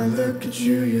time I look at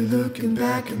you, you're looking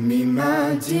back at me,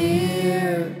 my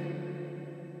dear.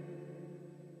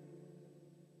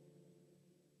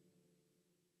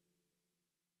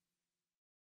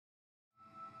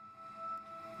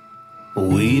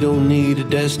 We don't need a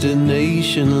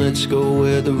destination, let's go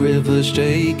where the river's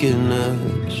taking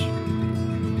us.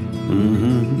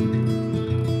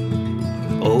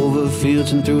 Over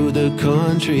fields and through the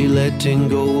country, letting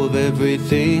go of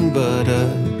everything but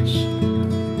us.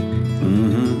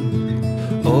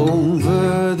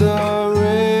 Over the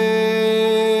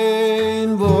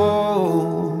rainbow.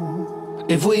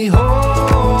 If we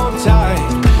hold tight,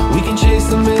 we can chase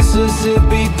the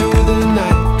Mississippi through the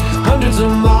night, hundreds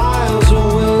of miles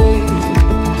away.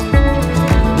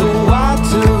 The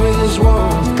water is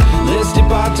warm, let's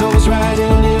dip our toes right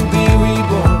in and be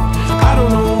reborn. I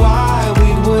don't know why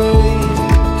we'd wait.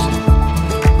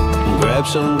 Grab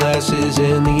sunglasses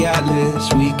and the atlas,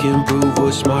 we can prove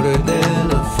we're smarter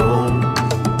than a phone.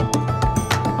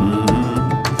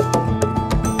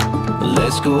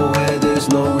 Let's go where there's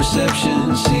no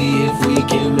reception, see if we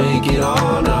can make it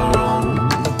on our own.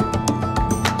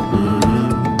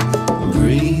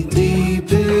 Breathe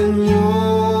deep in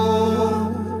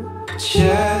your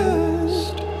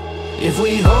chest. If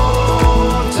we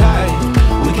hold tight,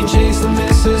 we can chase the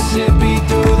Mississippi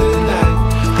through the night,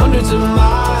 hundreds of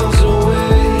miles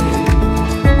away.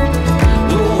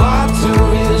 The water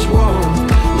is warm,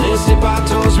 let's dip our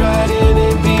toes right in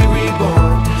and be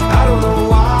reborn. I don't know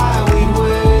why we'd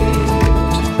wait.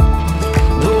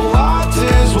 The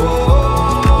water's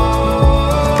warm,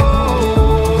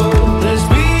 let's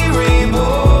be reborn.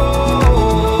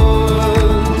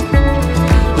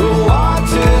 The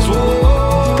water's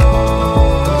warm,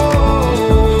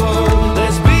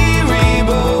 let's be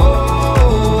reborn.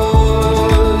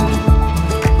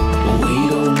 We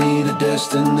don't need a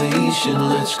destination,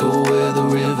 let's go where the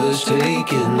river's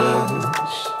taking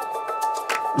us.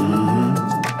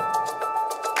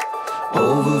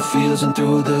 Over fields and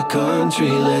through the country,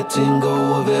 letting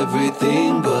go of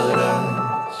everything but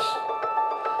us.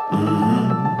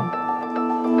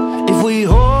 If we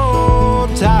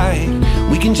hold tight,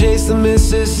 we can chase the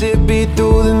Mississippi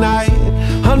through the night,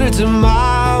 hundreds of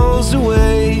miles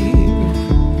away.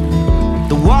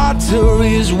 The water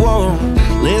is warm,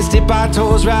 let's dip our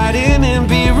toes right in and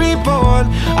be reborn.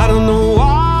 I don't know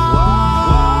why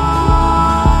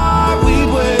we'd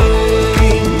wait.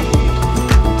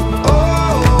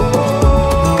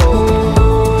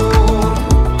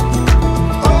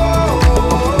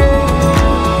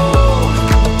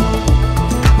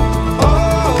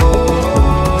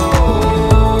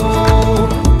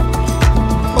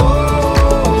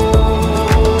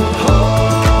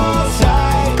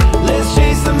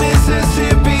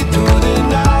 Mississippi through the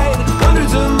night,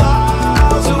 hundreds of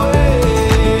miles away.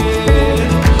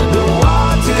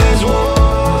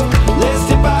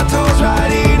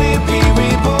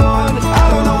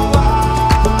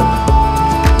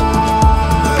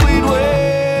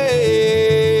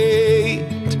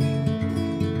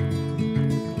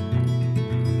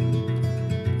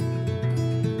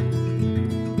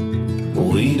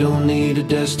 We don't need a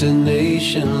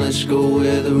destination, let's go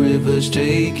where the river's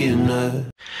taking us.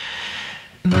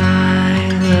 My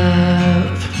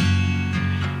love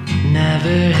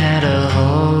never had a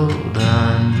hold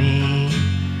on me,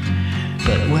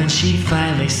 but when she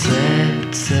finally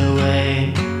slipped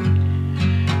away,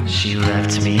 she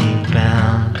left me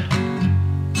bound.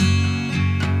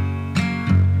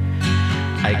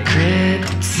 I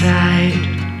gripped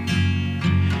tight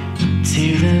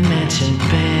to the mansion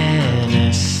banister,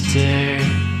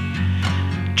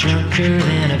 drunker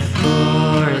than a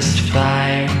forest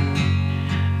fire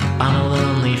on a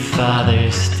lonely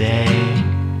Father's Day.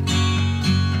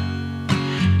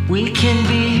 We can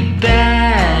be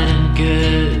bad and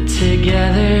good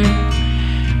together.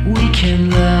 We can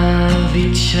love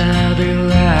each other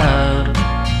loud.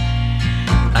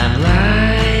 I'm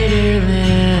lighter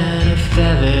than a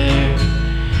feather,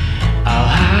 I'll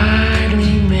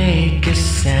hardly make a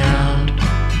sound,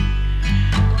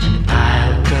 and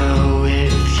I'll go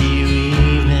with you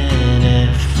even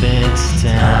if it's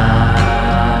down.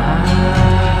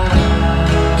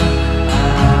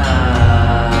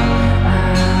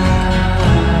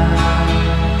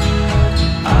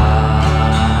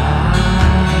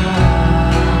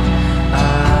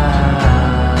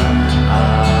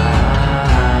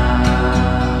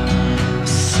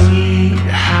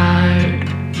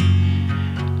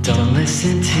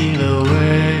 Listen to the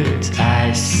words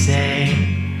I say,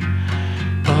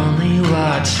 only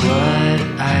watch what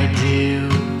I do,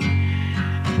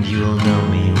 and you will know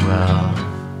me well.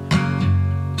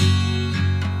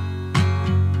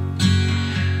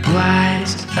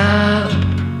 Wise up,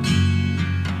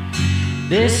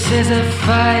 this is a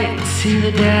fight to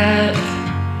the death,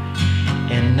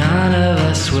 and none of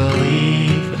us will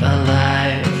leave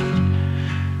alive,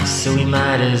 so we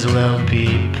might as well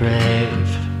be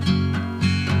brave.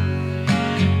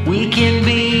 We can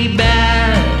be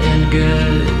bad and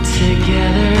good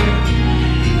together.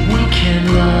 We can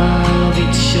love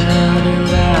each other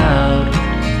loud.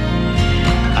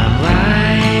 I'm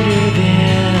lighter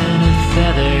than a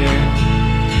feather,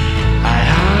 I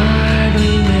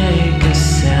hardly make a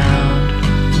sound,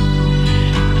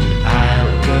 and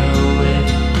I'll go with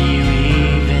you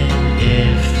even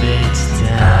if it's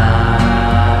down.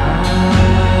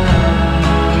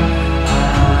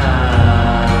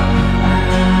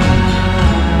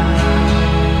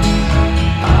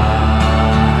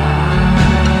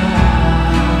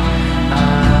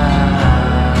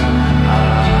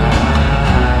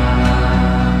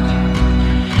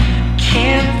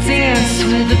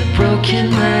 With a broken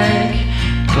leg,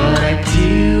 but I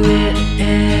do it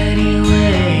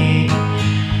anyway,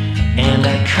 and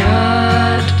I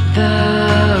cut the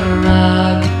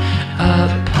rug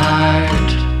apart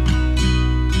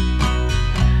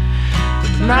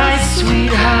with my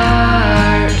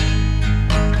sweetheart,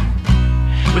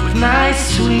 with my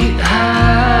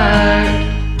sweetheart,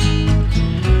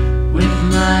 with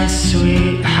my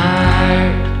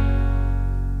sweetheart.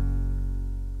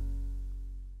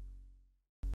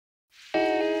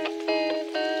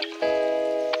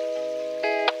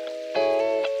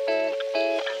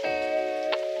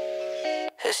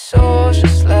 His soul's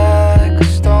just like a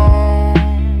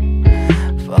stone,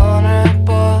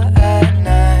 vulnerable at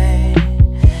night.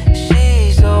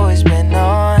 She's always been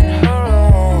on her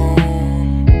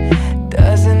own,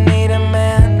 doesn't need a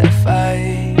man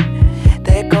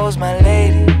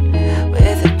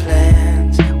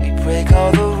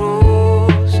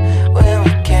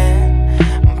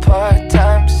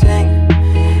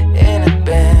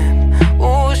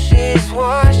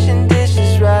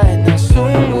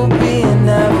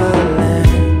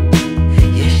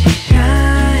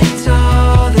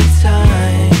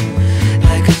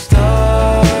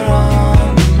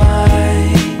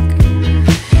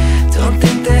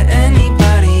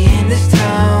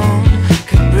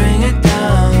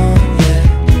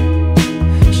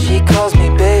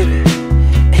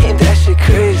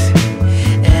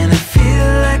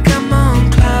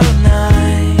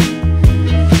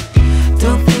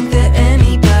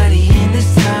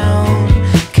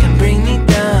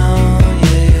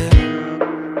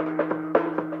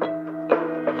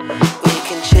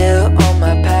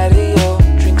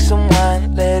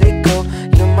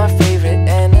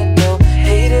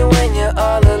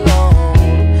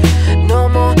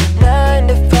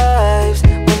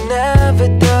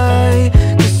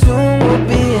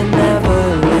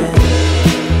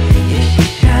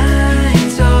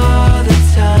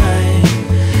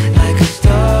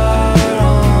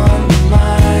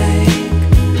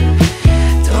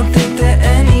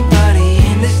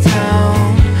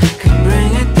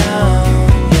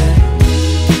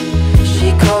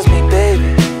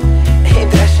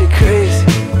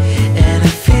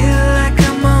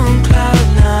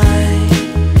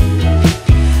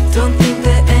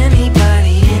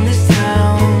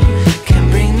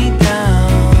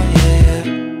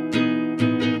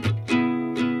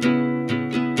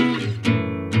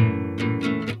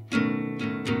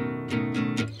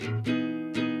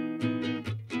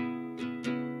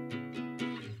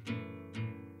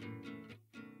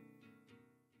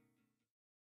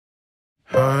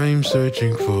I'm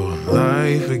searching for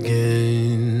life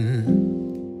again.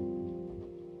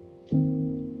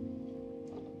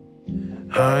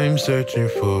 I'm searching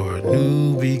for a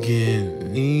new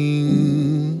beginning.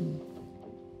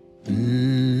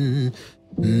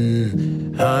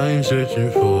 I'm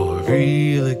searching for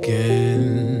real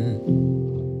again.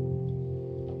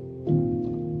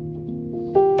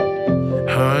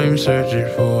 I'm searching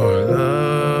for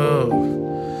love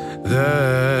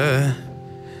that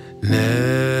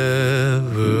never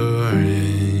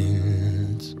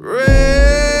ends.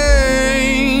 Rain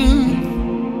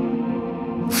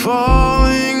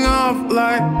falling off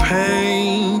like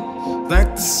pain,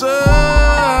 like the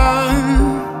sun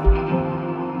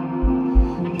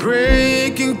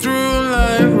breaking through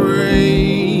like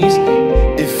rays.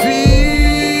 It feels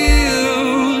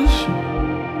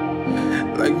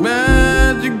like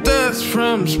magic dust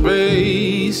from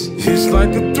space. It's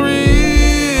like a thrill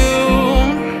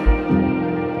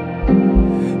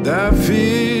that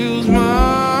fills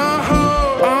my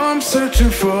heart. I'm searching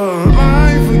for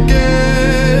life again.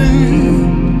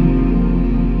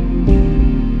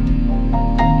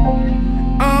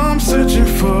 I'm searching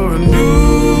for a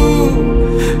new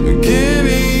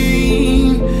beginning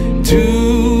to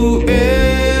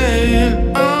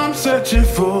end. I'm searching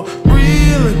for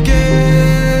real again.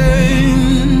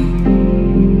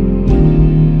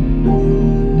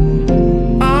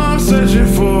 I'm searching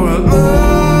for a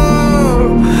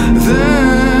love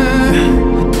that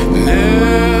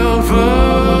never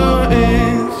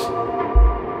ends.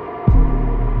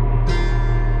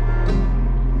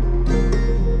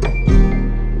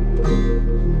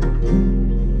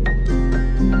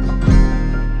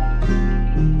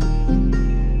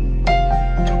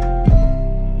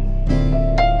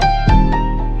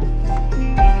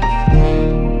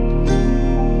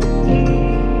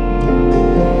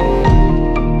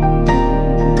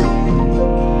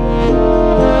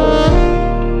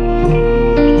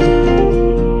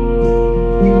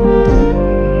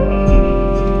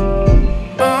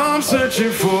 I'm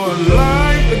searching for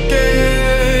life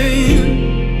again.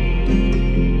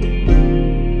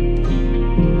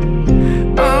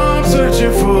 I'm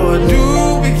searching for a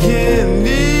new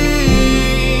beginning.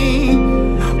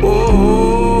 Oh,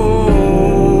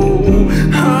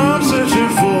 I'm searching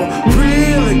for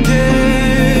real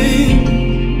again.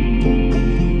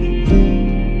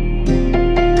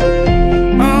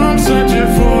 I'm searching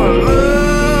for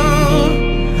love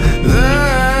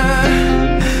that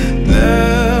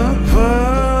never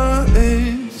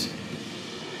ends.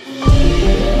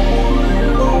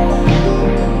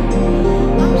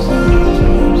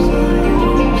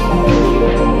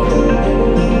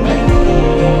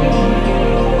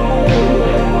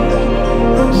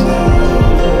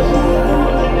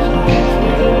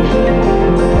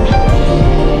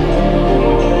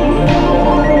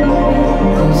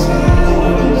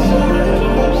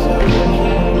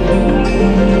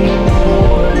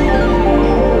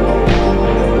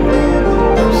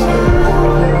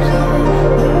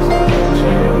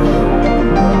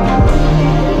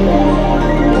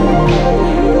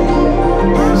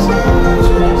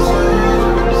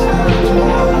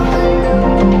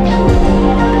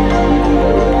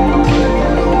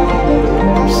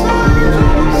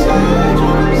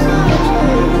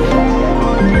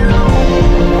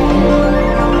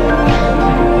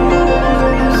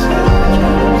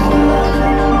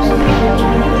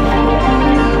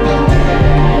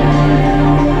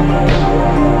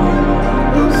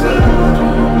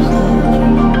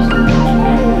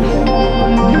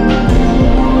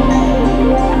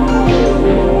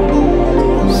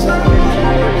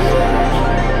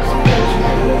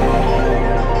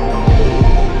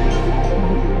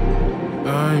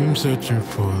 I'm searching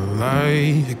for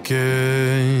life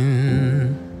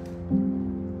again.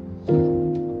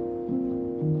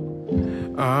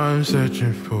 I'm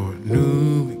searching for a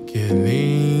new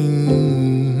beginning.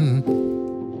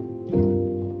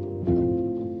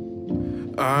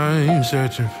 I'm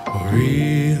searching for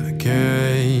real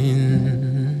again.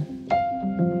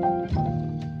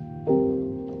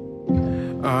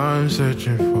 I'm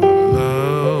searching for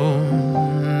love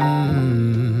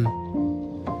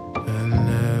that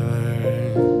never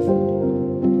ends.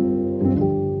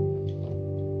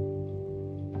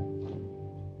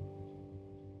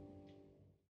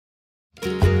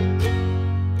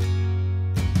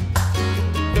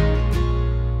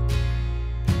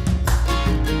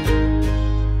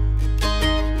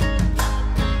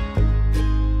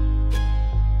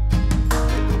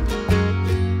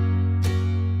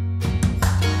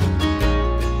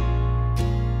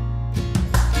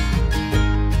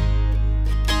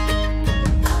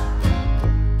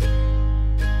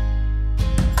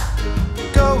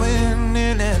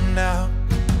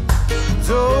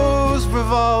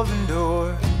 revolving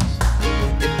doors.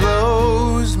 It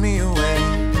blows me away.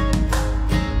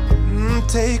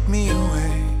 Take me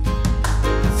away.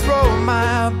 Throw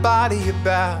my body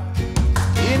about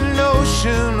in an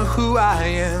ocean of who I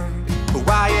am, who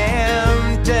I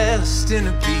am destined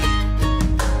to be,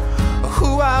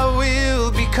 who I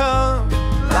will become.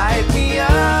 Light me up,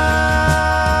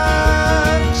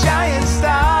 giant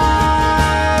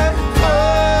star,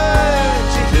 put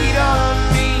your heat on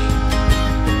me.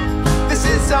 This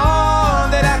is all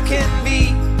that I can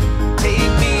be.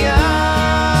 Take me up,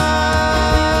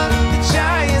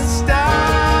 giant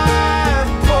star,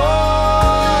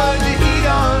 put your heat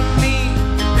on me.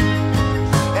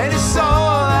 And it's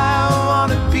all I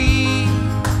wanna be.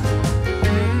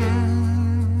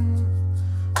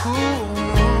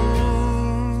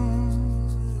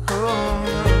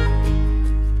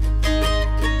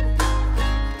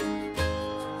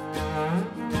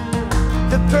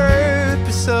 The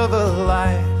purpose of a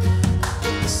life,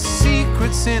 the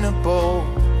secrets in a bowl,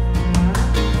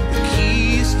 the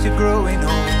keys to growing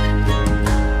old,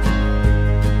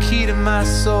 key to my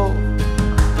soul,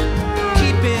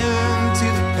 keeping to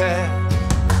the path,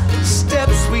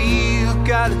 steps we've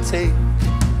gotta take,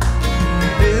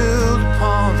 build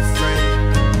upon the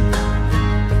frame,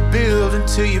 build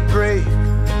until you break.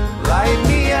 Light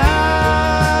me up,